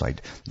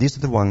infanticide. These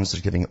are the ones they're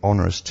giving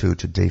honours to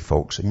today,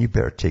 folks, and you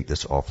better take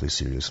this awfully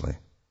seriously.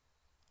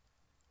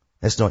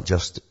 It's not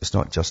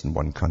just in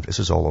one country. This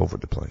is all over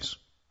the place.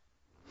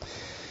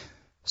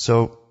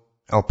 So,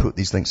 I'll put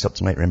these links up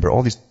tonight. Remember,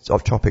 all these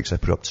topics I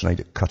put up tonight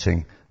at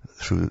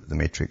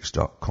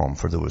cuttingthroughthematrix.com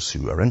for those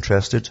who are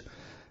interested.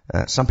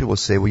 Some people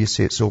say, well, you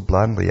say it so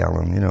blandly,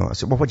 Alan. You know, I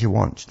said, well, what do you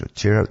want?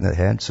 Tear out their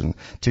heads and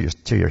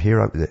tear your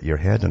hair out of your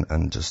head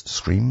and just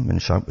scream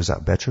and shout? Is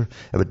that better?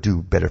 It would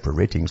do better for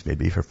ratings,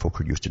 maybe, for folk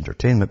who are used to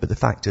entertainment. But the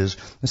fact is,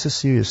 this is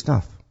serious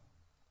stuff.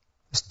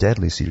 It's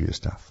deadly serious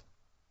stuff.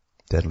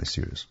 Deadly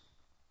serious.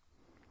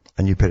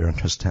 And you better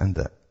understand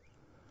that.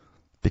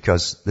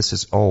 Because this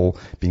is all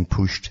being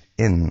pushed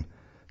in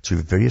to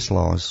various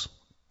laws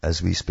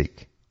as we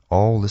speak.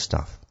 All the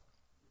stuff.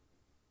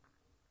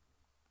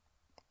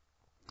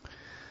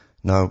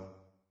 Now,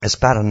 it's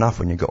bad enough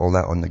when you got all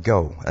that on the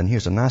go. And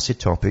here's a nasty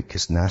topic.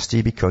 It's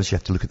nasty because you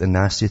have to look at the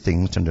nasty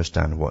things to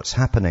understand what's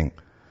happening.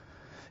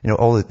 You know,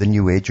 all the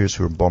New Agers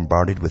who are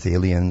bombarded with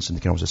aliens and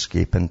they can always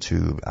escape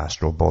into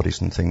astral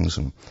bodies and things,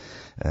 and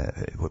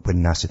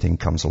when nasty thing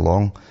comes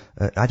along,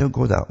 I don't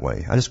go that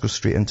way. I just go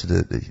straight into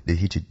the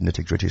heated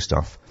nitty-gritty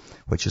stuff,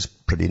 which is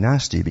pretty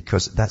nasty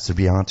because that's the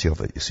reality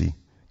of it, you see.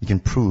 You can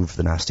prove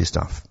the nasty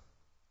stuff,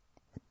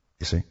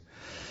 you see.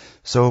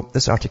 So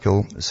this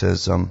article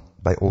says,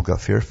 by Olga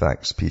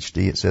Fairfax,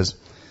 PhD, it says,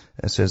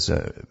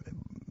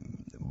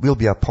 we'll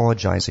be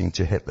apologizing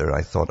to Hitler.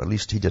 I thought at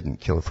least he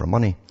didn't kill for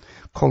money.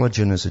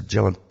 Collagen is a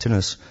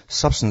gelatinous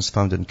substance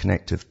found in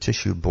connective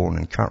tissue, bone,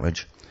 and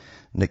cartilage.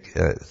 Nick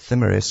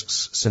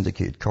Thimerisk's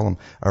syndicated column,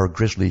 Our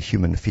Grisly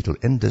Human Fetal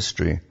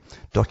Industry,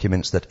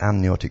 documents that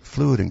amniotic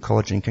fluid and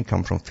collagen can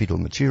come from fetal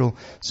material,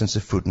 since the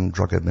Food and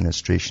Drug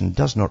Administration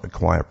does not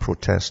require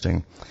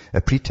pretesting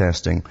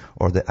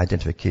or the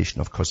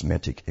identification of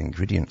cosmetic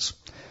ingredients.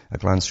 A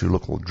glance through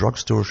local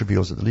drugstores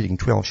reveals that the leading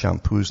 12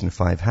 shampoos and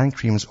 5 hand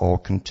creams all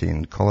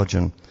contain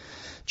collagen.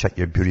 Check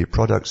your beauty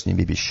products and you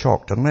may be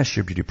shocked. Unless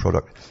your beauty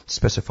product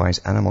specifies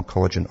animal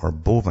collagen or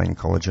bovine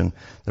collagen,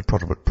 the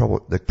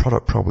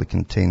product probably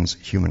contains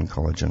human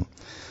collagen.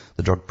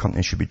 The drug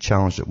company should be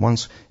challenged at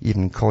once.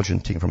 Even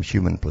collagen taken from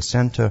human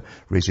placenta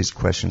raises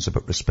questions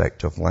about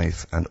respect of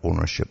life and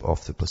ownership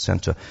of the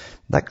placenta.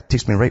 That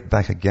takes me right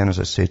back again, as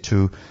I say,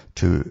 to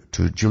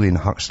Julian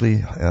Huxley.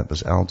 It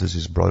was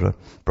Aldous' brother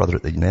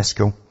at the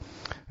UNESCO.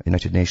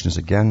 United Nations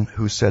again,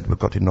 who said we've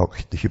got to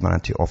knock the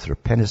humanity off their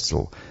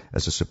pedestal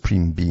as a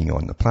supreme being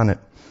on the planet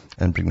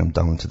and bring them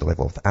down to the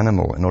level of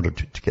animal in order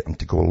to get them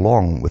to go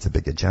along with the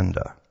big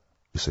agenda.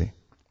 You see,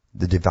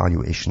 the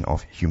devaluation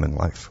of human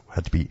life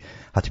had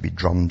to be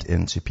drummed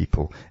into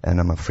people, and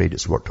I'm afraid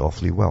it's worked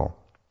awfully well.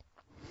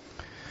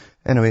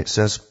 Anyway, it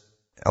says,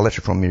 a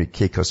letter from Mary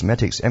Kay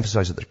Cosmetics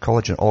emphasizes that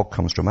collagen all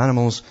comes from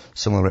animals.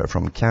 Similar letter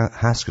from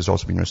Hask has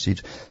also been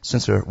received.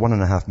 Since there are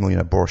 1.5 million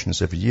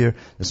abortions every year,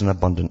 there's an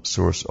abundant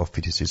source of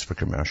fetuses for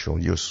commercial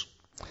use.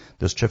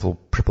 There's triple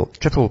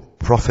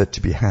profit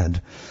to be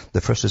had.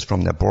 The first is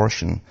from the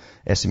abortion,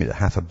 estimated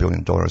at $500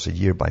 million a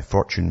year by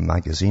Fortune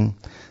magazine.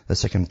 The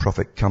second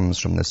profit comes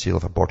from the sale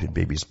of aborted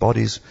babies'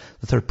 bodies.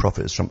 The third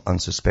profit is from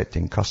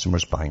unsuspecting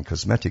customers buying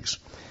cosmetics.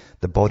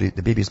 The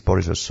baby's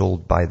bodies are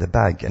sold by the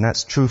bag. And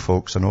that's true,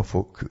 folks. I know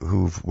folk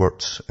who've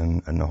worked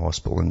in the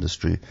hospital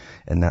industry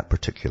in that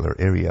particular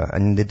area.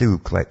 And they do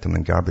collect them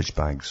in garbage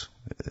bags.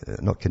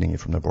 Not kidding you,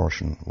 from the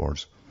abortion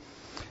wards.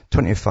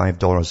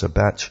 $25 a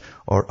batch,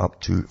 or up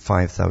to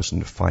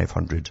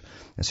 5,500.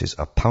 It says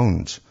a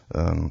pound. I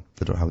don't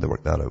know how they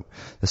work that out.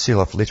 The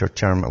sale of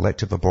later-term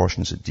elective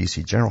abortions at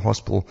DC General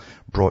Hospital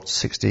brought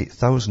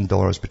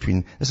 $68,000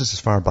 between, this is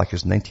as far back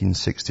as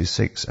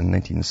 1966 and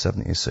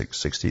 1976,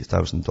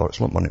 $68,000.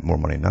 A lot more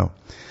money now.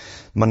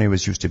 Money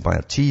was used to buy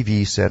a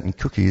TV set and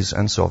cookies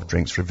and soft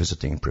drinks for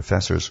visiting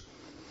professors.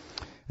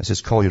 It says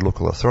call your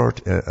local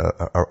authority,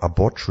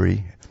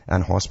 abortory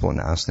and hospital and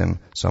ask them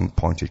some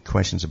pointed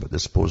questions about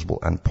disposable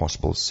and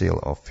possible sale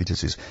of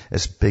fetuses.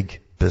 It's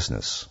big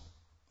business,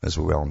 as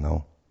we well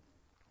know.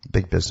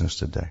 Big business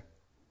today.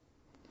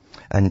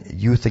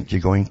 And you think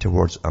you're going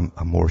towards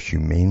a more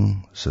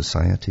humane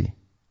society?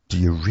 Do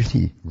you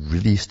really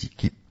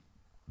keep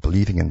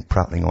believing and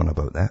prattling on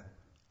about that?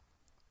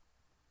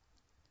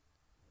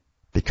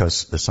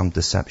 Because there's some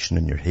deception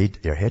in your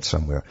head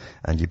somewhere,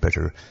 and you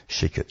better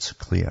shake it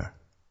clear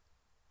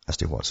as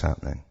to what's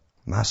happening.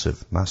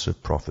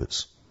 Massive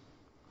profits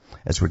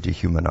as we're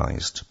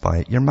dehumanized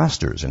by your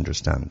masters,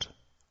 understand?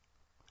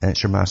 And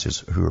it's your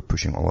masters who are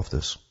pushing all of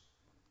this.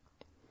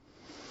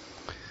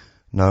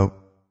 Now,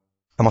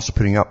 I'm also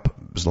putting up,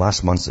 it was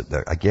last month,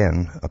 I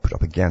put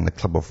up again the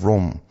Club of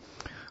Rome,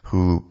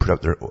 who put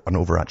out an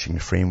overarching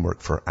framework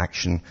for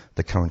action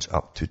that counts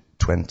up to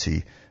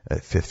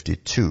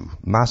 2052.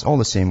 All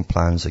the same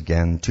plans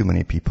again, too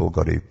many people,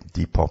 got to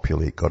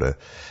depopulate, got to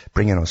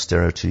bring in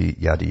austerity,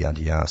 yada,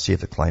 yada, yada, save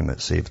the climate,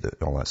 save,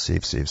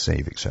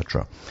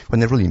 etc. When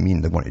they really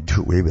mean they want to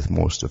do away with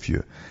most of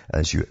you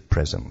as you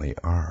presently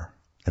are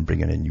and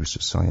bring in a new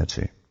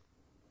society.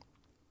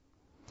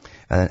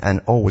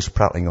 And always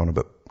prattling on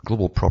about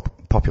global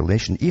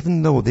population,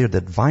 even though they're the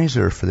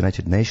advisor for the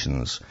United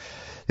Nations.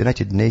 The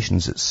United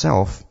Nations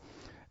itself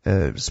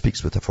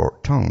speaks with a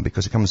forked tongue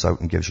because it comes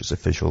out and gives its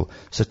official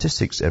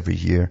statistics every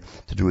year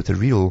to do with the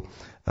real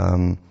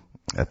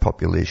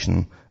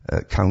population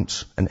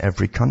counts in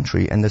every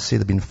country. And they say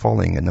they've been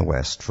falling in the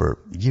West for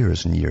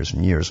years and years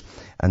and years.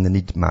 And they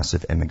need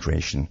massive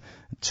immigration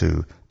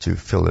to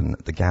fill in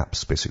the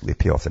gaps, basically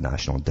pay off the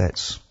national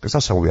debts. Because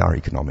that's how we are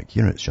economic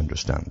units, you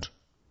understand.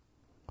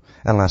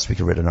 And last week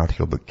I read an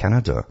article about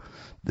Canada,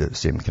 the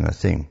same kind of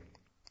thing.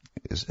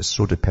 Is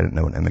so dependent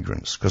now on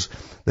immigrants. Because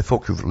the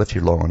folk who've lived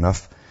here long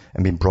enough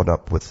and been brought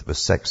up with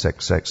sex,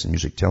 and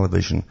music,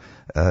 television,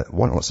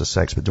 want lots of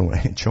sex but don't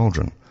want any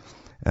children.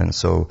 And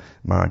so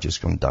marriage has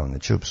gone down the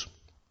tubes.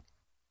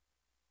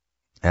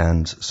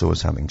 And so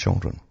is having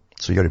children.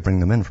 So you got to bring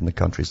them in from the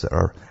countries that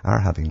are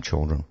having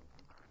children.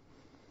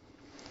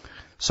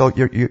 So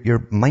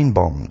you're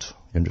mind-bombed,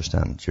 you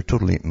understand? You're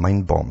totally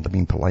mind-bombed. I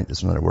mean, polite,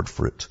 there's another word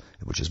for it,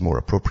 which is more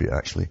appropriate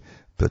actually.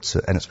 But,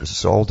 and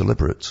it's all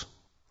deliberate.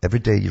 Every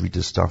day you read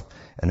this stuff,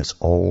 and it's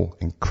all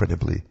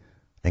incredibly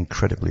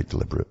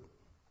deliberate.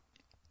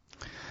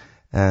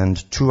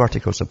 And 2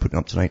 articles I'm putting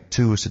up tonight.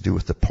 2 is to do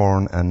with the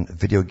porn and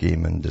video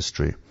game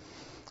industry.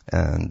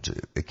 And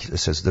it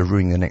says they're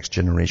ruining the next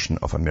generation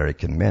of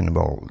American men.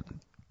 Well,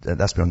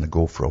 that's been on the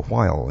go for a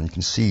while. And you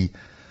can see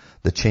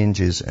the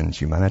changes in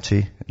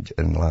humanity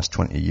in the last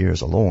 20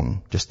 years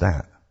alone. Just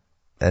that.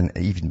 and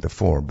even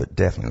before, but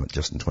definitely not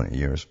just in 20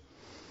 years.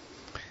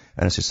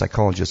 And it's a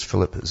psychologist,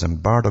 Philip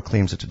Zimbardo,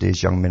 claims that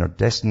today's young men are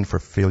destined for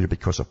failure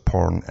because of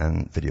porn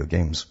and video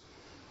games.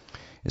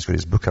 He's got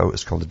his book out.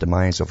 It's called The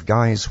Demise of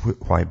Guys,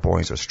 Why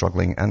Boys Are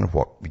Struggling and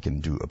What We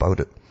Can Do About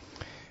It.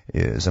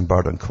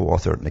 Zimbardo and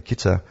co-author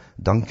Nikita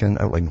Duncan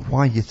outline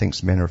why he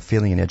thinks men are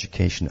failing in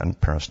education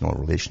and personal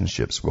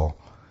relationships. Well,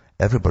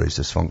 everybody's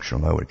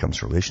dysfunctional now when it comes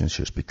to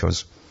relationships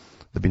because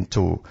they've been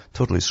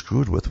totally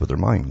screwed with their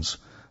minds,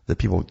 that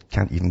people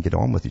can't even get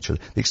on with each other.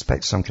 They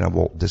expect some kind of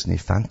Walt Disney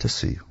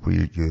fantasy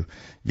where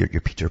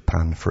you're Peter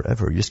Pan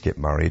forever. You just get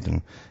married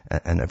and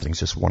everything's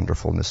just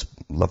wonderful in this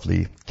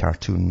lovely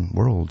cartoon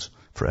world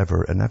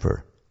forever and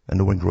ever. And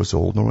no one grows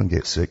old, no one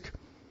gets sick,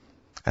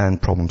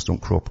 and problems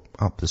don't crop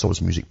up. There's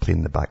always music playing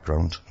in the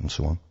background and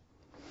so on.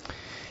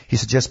 He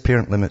suggests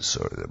parent limits,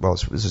 well,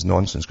 this is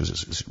nonsense because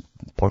it's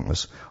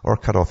pointless, or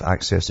cut off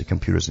access to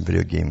computers and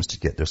video games to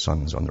get their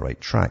sons on the right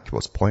track. Well,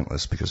 it's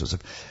pointless because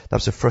that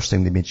was the first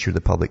thing they made sure the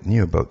public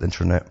knew about the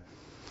internet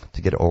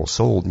to get it all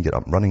sold and get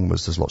up and running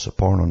was there's lots of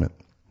porn on it.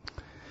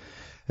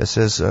 It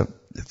says,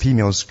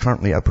 females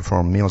currently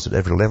outperform males at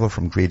every level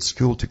from grade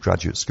school to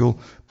graduate school.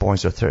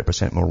 Boys are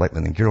 30% more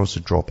likely than girls to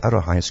drop out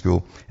of high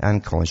school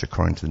and college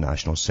according to the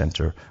National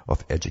Center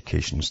of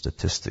Education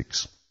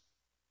Statistics.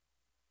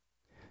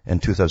 In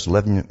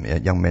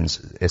 2011, young men's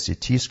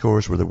SAT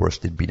scores were the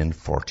worst they'd been in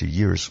 40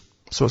 years.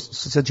 So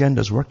this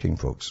agenda's working,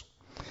 folks.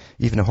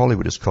 Even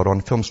Hollywood has caught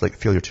on. Films like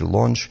Failure to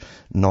Launch,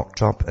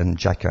 Knocked Up, and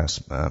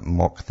Jackass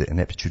mock the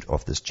ineptitude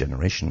of this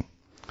generation.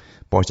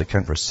 Boys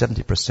account for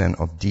 70%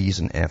 of D's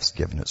and F's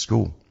given at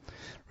school.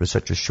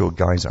 Researchers show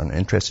guys aren't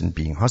interested in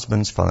being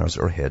husbands, fathers,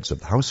 or heads of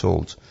the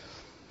household.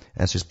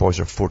 And says boys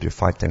are 4 to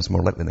 5 times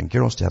more likely than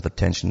girls to have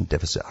attention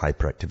deficit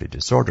hyperactivity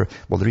disorder.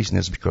 Well, the reason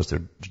is because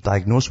they're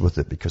diagnosed with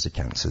it because they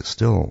can't sit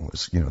still.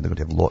 They're going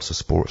to have lots of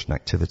sports and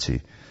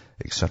activity,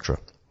 etc.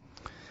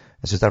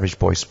 It says the average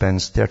boy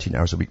spends 13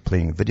 hours a week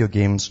playing video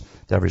games.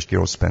 The average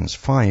girl spends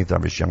 5. The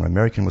average young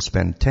American will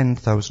spend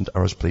 10,000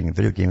 hours playing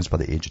video games by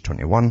the age of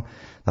 21.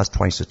 That's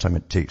twice the time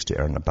it takes to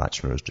earn a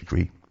bachelor's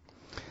degree.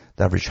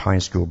 The average high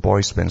school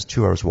boy spends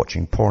 2 hours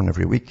watching porn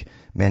every week.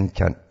 Men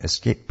can't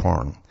escape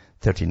porn.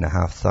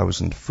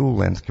 13,500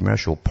 full-length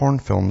commercial porn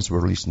films were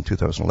released in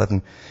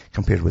 2011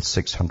 compared with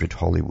 600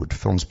 Hollywood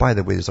films. By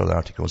the way, there's other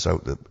articles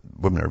out that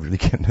women are really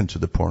getting into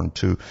the porn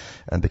too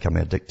and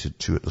becoming addicted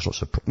to it. There's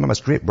lots of,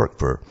 it's great work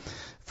for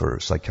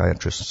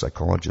psychiatrists and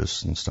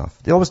psychologists and stuff.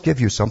 They always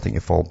give you something to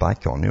fall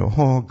back on.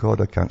 Oh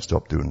God, I can't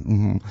stop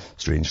doing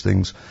strange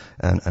things.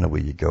 And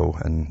away you go.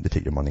 And they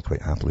take your money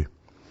quite happily.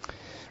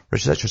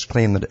 Researchers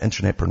claim that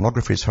internet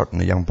pornography is hurting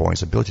the young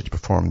boys' ability to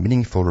perform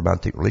meaningful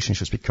romantic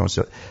relationships because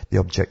they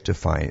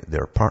objectify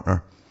their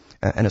partner.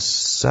 And it's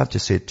sad to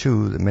say,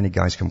 too, that many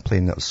guys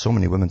complain that so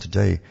many women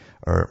today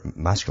are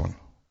masculine.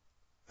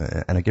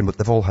 And again, but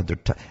they've all had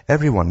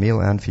everyone,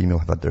 male and female,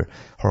 have had their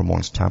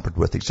hormones tampered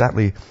with.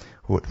 Exactly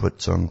what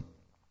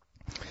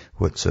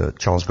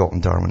Charles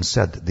Galton Darwin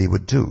said that they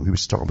would do. He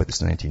was talking about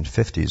this in the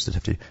 1950s. They'd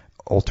have to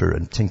alter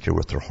and tinker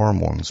with their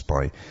hormones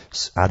by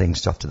adding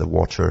stuff to the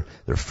water,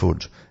 their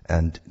food,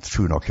 and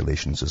through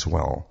inoculations as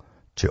well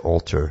to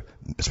alter,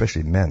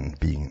 especially men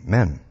being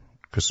men.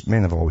 Because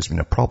men have always been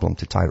a problem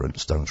to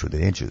tyrants down through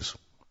the ages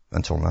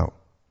until now.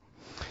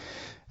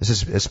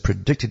 It's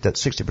predicted that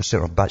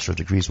 60% of bachelor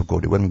degrees will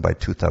go to women by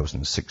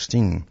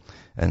 2016,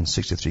 and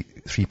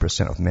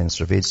 63% of men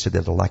surveyed said they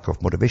had a lack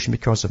of motivation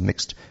because of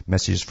mixed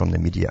messages from the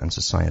media and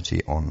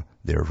society on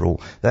their role.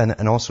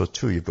 And also,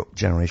 too, you've got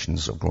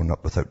generations of growing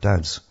up without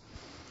dads.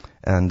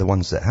 And the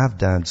ones that have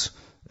dads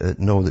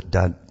know that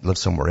dad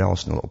lives somewhere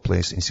else in a little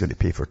place and he's going to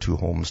pay for 2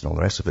 homes and all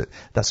the rest of it.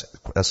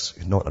 That's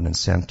not an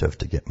incentive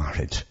to get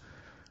married.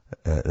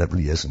 That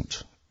really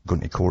isn't.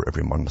 Going to court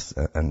every month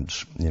and,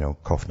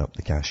 coughing up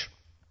the cash.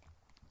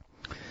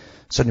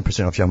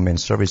 70% of young men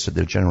surveyed said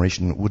their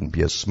generation wouldn't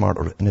be as smart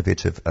or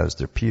innovative as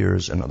their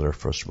peers in other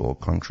first world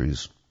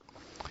countries.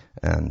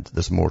 And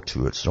there's more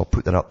to it, so I'll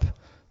put that up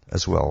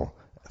as well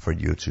for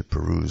you to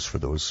peruse for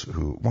those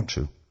who want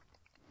to.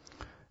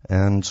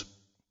 And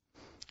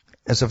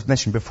as I've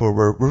mentioned before,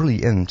 we're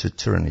really into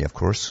tyranny, of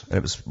course, and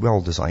it was well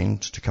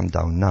designed to come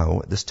down now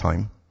at this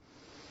time.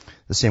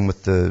 The same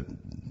with the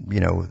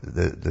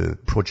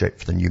project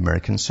for the New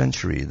American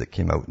Century that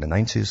came out in the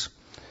 90s.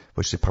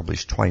 Which they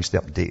published twice. They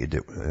updated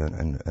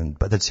it,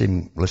 but the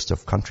same list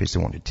of countries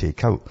they wanted to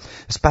take out.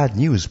 It's bad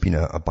news being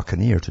a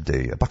buccaneer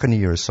today. A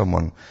buccaneer is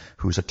someone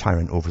who's a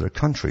tyrant over their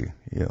country,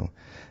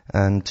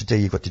 And today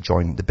you've got to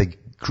join the big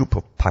group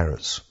of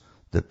pirates,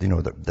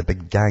 the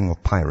big gang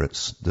of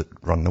pirates that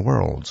run the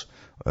world.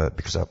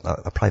 Because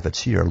a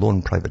privateer, a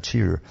lone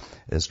privateer,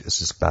 is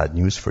just bad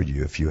news for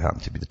you if you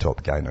happen to be the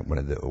top guy in one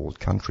of the old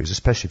countries,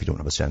 especially if you don't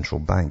have a central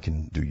bank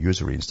and do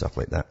usury and stuff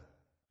like that.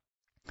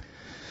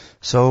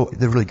 So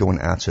they're really going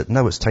at it.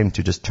 Now it's time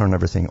to just turn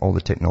everything, all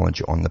the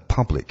technology on the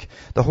public.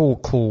 The whole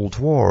Cold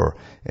War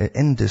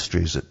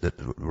industries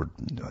that were,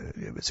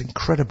 it's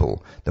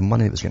incredible the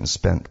money that was getting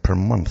spent per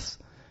month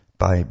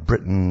by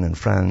Britain and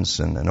France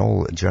and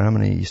all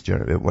Germany,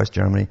 West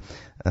Germany,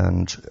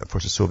 and of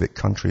course the Soviet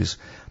countries,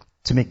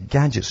 to make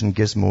gadgets and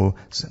gizmos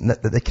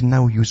that they can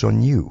now use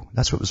on you.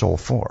 That's what it was all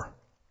for.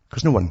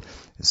 Because no one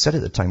said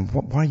at the time,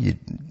 why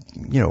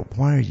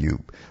are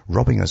you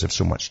robbing us of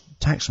so much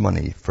tax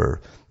money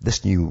for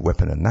this new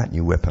weapon and that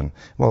new weapon?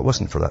 Well, it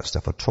wasn't for that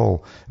stuff at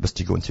all. It was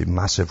to go into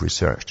massive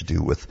research to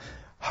do with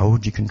how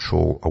do you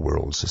control a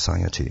world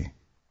society,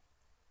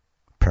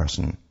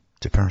 person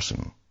to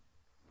person.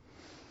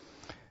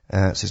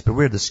 It says,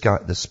 beware the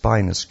spy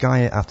in the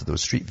sky. After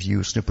those street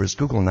view snoopers,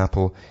 Google and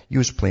Apple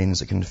use planes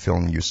that can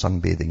film you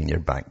sunbathing in your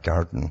back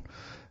garden.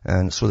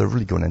 And so they're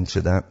really going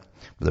into that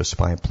with their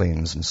spy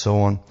planes and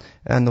so on.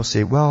 And they'll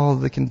say, well,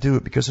 they can do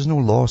it because there's no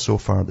law so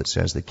far that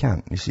says they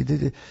can't. You see,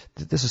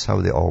 this is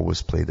how they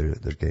always play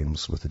their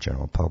games with the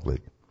general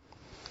public.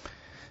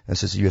 It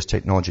says the US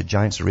technology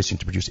giants are racing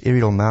to produce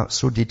aerial maps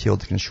so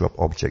detailed they can show up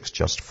objects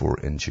just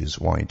 4 inches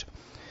wide.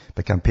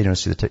 The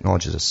campaigners see the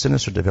technology as a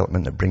sinister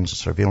development that brings the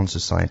surveillance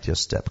society a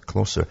step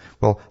closer.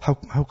 Well, how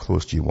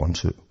close do you want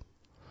to?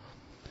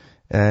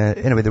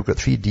 Anyway, they've got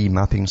 3D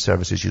mapping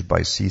services used by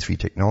C3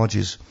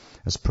 Technologies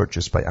as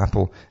purchased by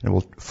Apple, and it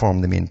will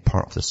form the main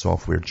part of the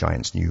software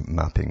giant's new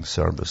mapping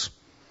service.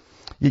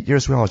 You're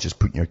as well as just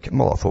putting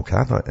a lot of folk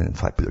have, in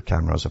fact, put their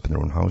cameras up in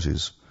their own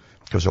houses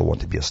because they'll want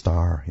to be a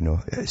star,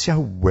 See how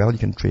well you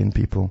can train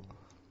people?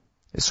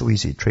 It's so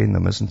easy to train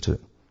them, isn't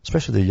it?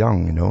 Especially they're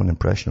young, and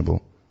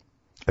impressionable.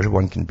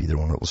 Everyone can be their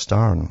own little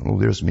star, and, oh,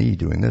 there's me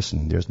doing this,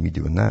 and there's me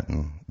doing that,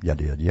 and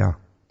yada, yada, yada.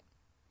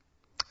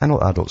 And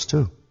all adults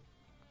too.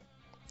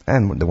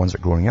 And the ones that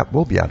are growing up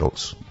will be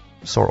adults,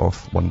 sort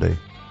of, one day.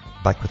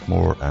 Back with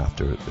more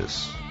after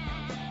this.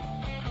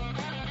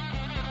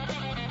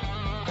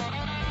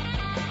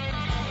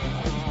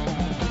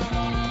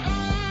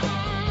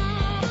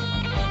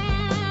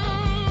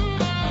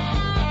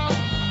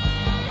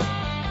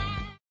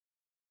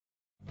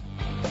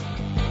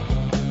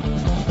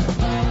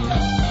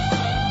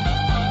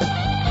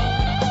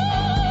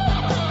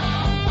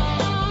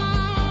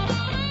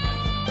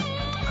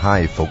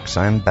 Hi folks,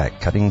 I'm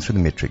back cutting through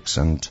the matrix,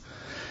 and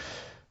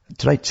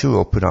tonight too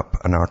I'll put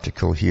up an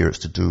article here. It's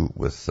to do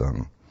with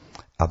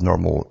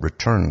abnormal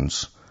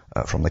returns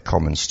from the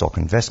common stock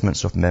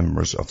investments of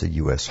members of the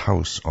US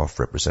House of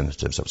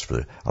Representatives. That was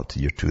for up to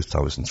year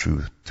 2000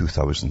 through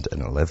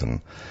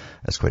 2011.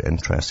 It's quite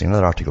interesting.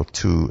 Another article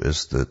too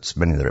is that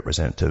many of the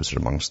representatives are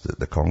amongst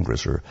the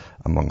Congress or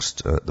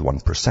amongst the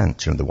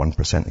 1%. The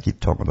 1% I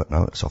keep talking about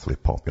now. It's awfully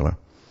popular.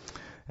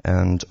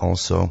 And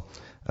also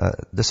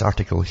this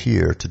article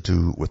here to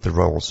do with the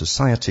Royal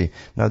Society.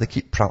 Now they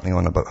keep prattling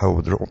on about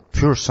how they're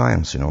pure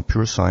science,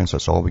 pure science,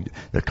 that's all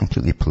they're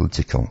completely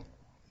political.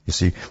 You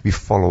see, we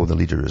follow the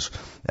leaders,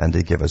 and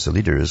they give us the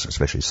leaders,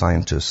 especially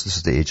scientists. This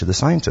is the age of the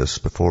scientists.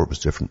 Before it was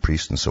different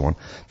priests and so on.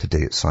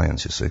 Today it's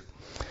science, you see.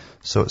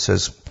 So it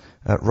says,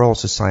 Royal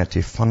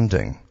Society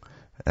funding,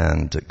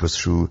 and it goes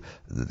through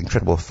the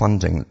incredible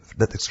funding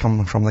that's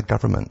coming from the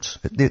government.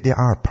 They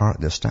are part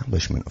of the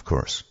establishment, of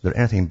course. They're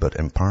anything but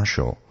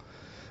impartial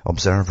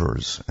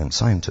observers and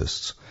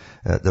scientists.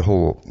 The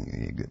whole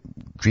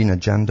green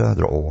agenda,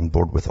 they're all on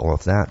board with all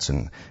of that,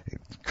 and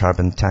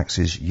carbon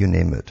taxes, you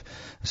name it.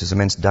 This is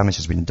immense damage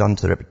has been done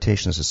to the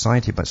reputation of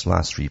society by its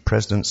last 3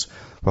 presidents.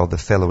 While the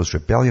Fellows'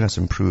 rebellion has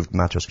improved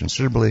matters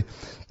considerably,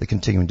 the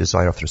continuing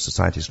desire of the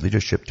society's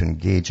leadership to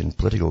engage in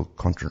political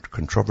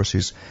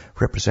controversies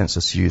represents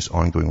a serious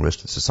ongoing risk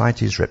to the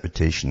society's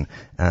reputation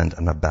and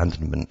an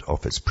abandonment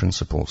of its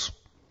principles.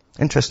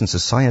 Interesting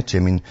society.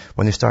 When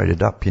they started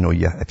it up,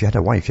 if you had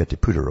a wife, you had to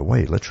put her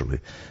away, literally.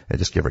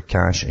 Just give her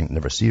cash and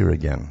never see her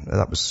again.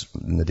 That was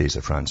in the days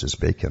of Francis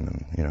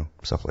Bacon and,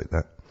 stuff like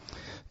that.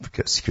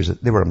 Because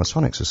they were a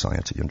Masonic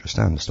society, you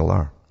understand, they still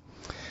are.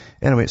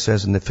 Anyway, it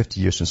says in the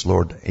 50 years since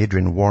Lord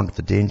Adrian warned of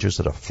the dangers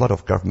that a flood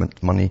of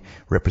government money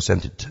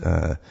represented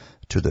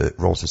to the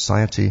Royal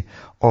Society,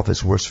 all of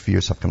his worst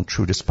fears have come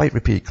true. Despite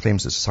repeated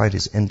claims that society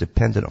is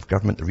independent of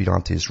government, the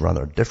reality is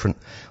rather different.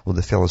 Although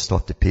the fellows still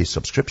have to pay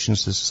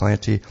subscriptions to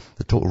society,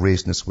 the total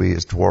raised in this way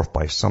is dwarfed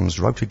by sums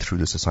routed through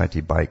the society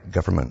by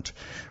government,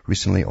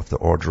 recently of the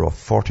order of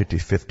 40 to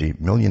 50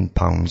 million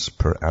pounds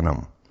per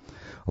annum.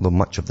 Although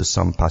much of the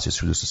sum passes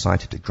through the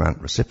society to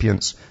grant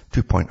recipients,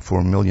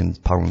 2.4 million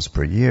pounds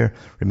per year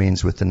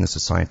remains within the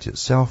society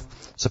itself,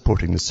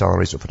 supporting the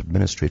salaries of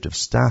administrative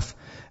staff,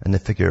 and the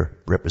figure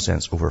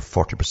represents over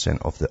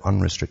 40% of the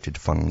unrestricted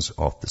funds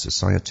of the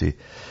society.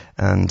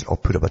 And I'll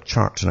put up a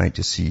chart tonight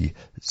to see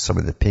some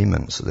of the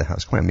payments that they have.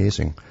 It's quite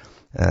amazing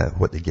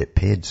what they get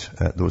paid,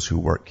 those who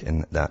work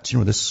in that.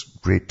 This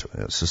great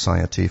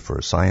society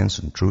for science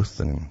and truth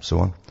and so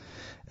on.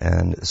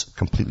 And it's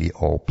completely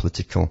all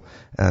political,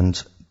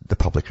 and the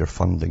public are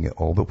funding it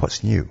all. But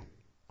what's new?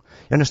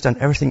 You understand,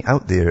 everything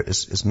out there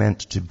is meant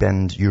to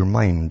bend your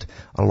mind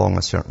along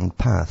a certain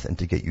path and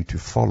to get you to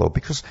follow,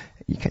 because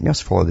you can't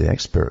just follow the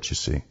experts, you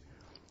see.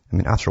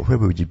 After all, where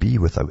would you be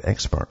without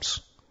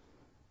experts?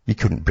 You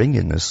couldn't bring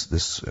in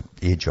this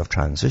age of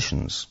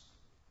transitions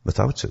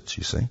without it,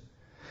 you see.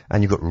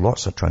 And you've got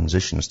lots of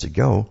transitions to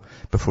go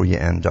before you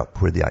end up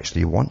where they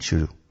actually want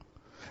you.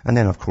 And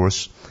then, of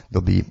course,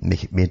 they'll be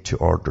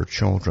made-to-order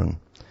children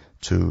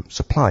to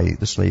supply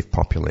the slave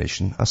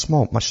population,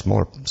 much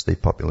smaller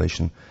slave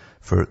population,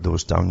 for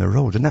those down the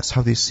road. And that's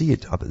how they see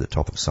it up at the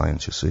top of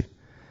science, you see.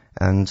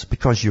 And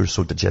because you're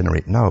so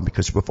degenerate now,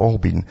 because we've all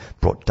been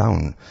brought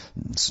down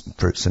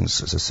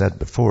since, as I said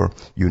before,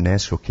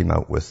 UNESCO came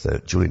out with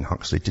Julian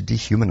Huxley to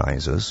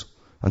dehumanize us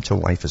until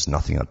life is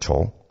nothing at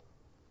all,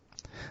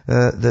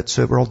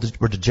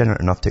 we're degenerate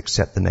enough to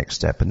accept the next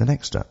step and the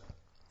next step.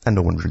 And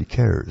no one really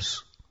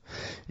cares.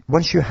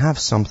 Once you have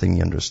something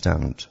you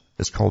understand,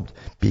 it's called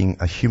being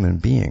a human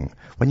being.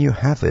 When you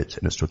have it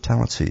in its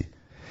totality,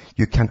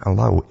 you can't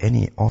allow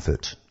any of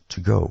it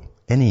to go.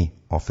 Any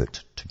of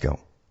it to go.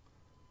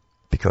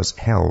 Because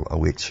hell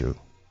awaits you.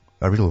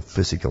 A real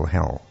physical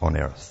hell on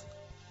earth.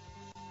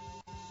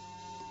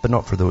 But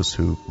not for those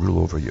who rule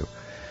over you.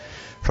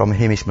 From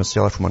Hamish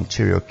Marcella from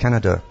Ontario,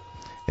 Canada,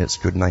 it's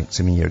good night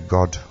to me. Your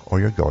God or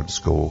your gods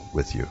go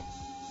with you.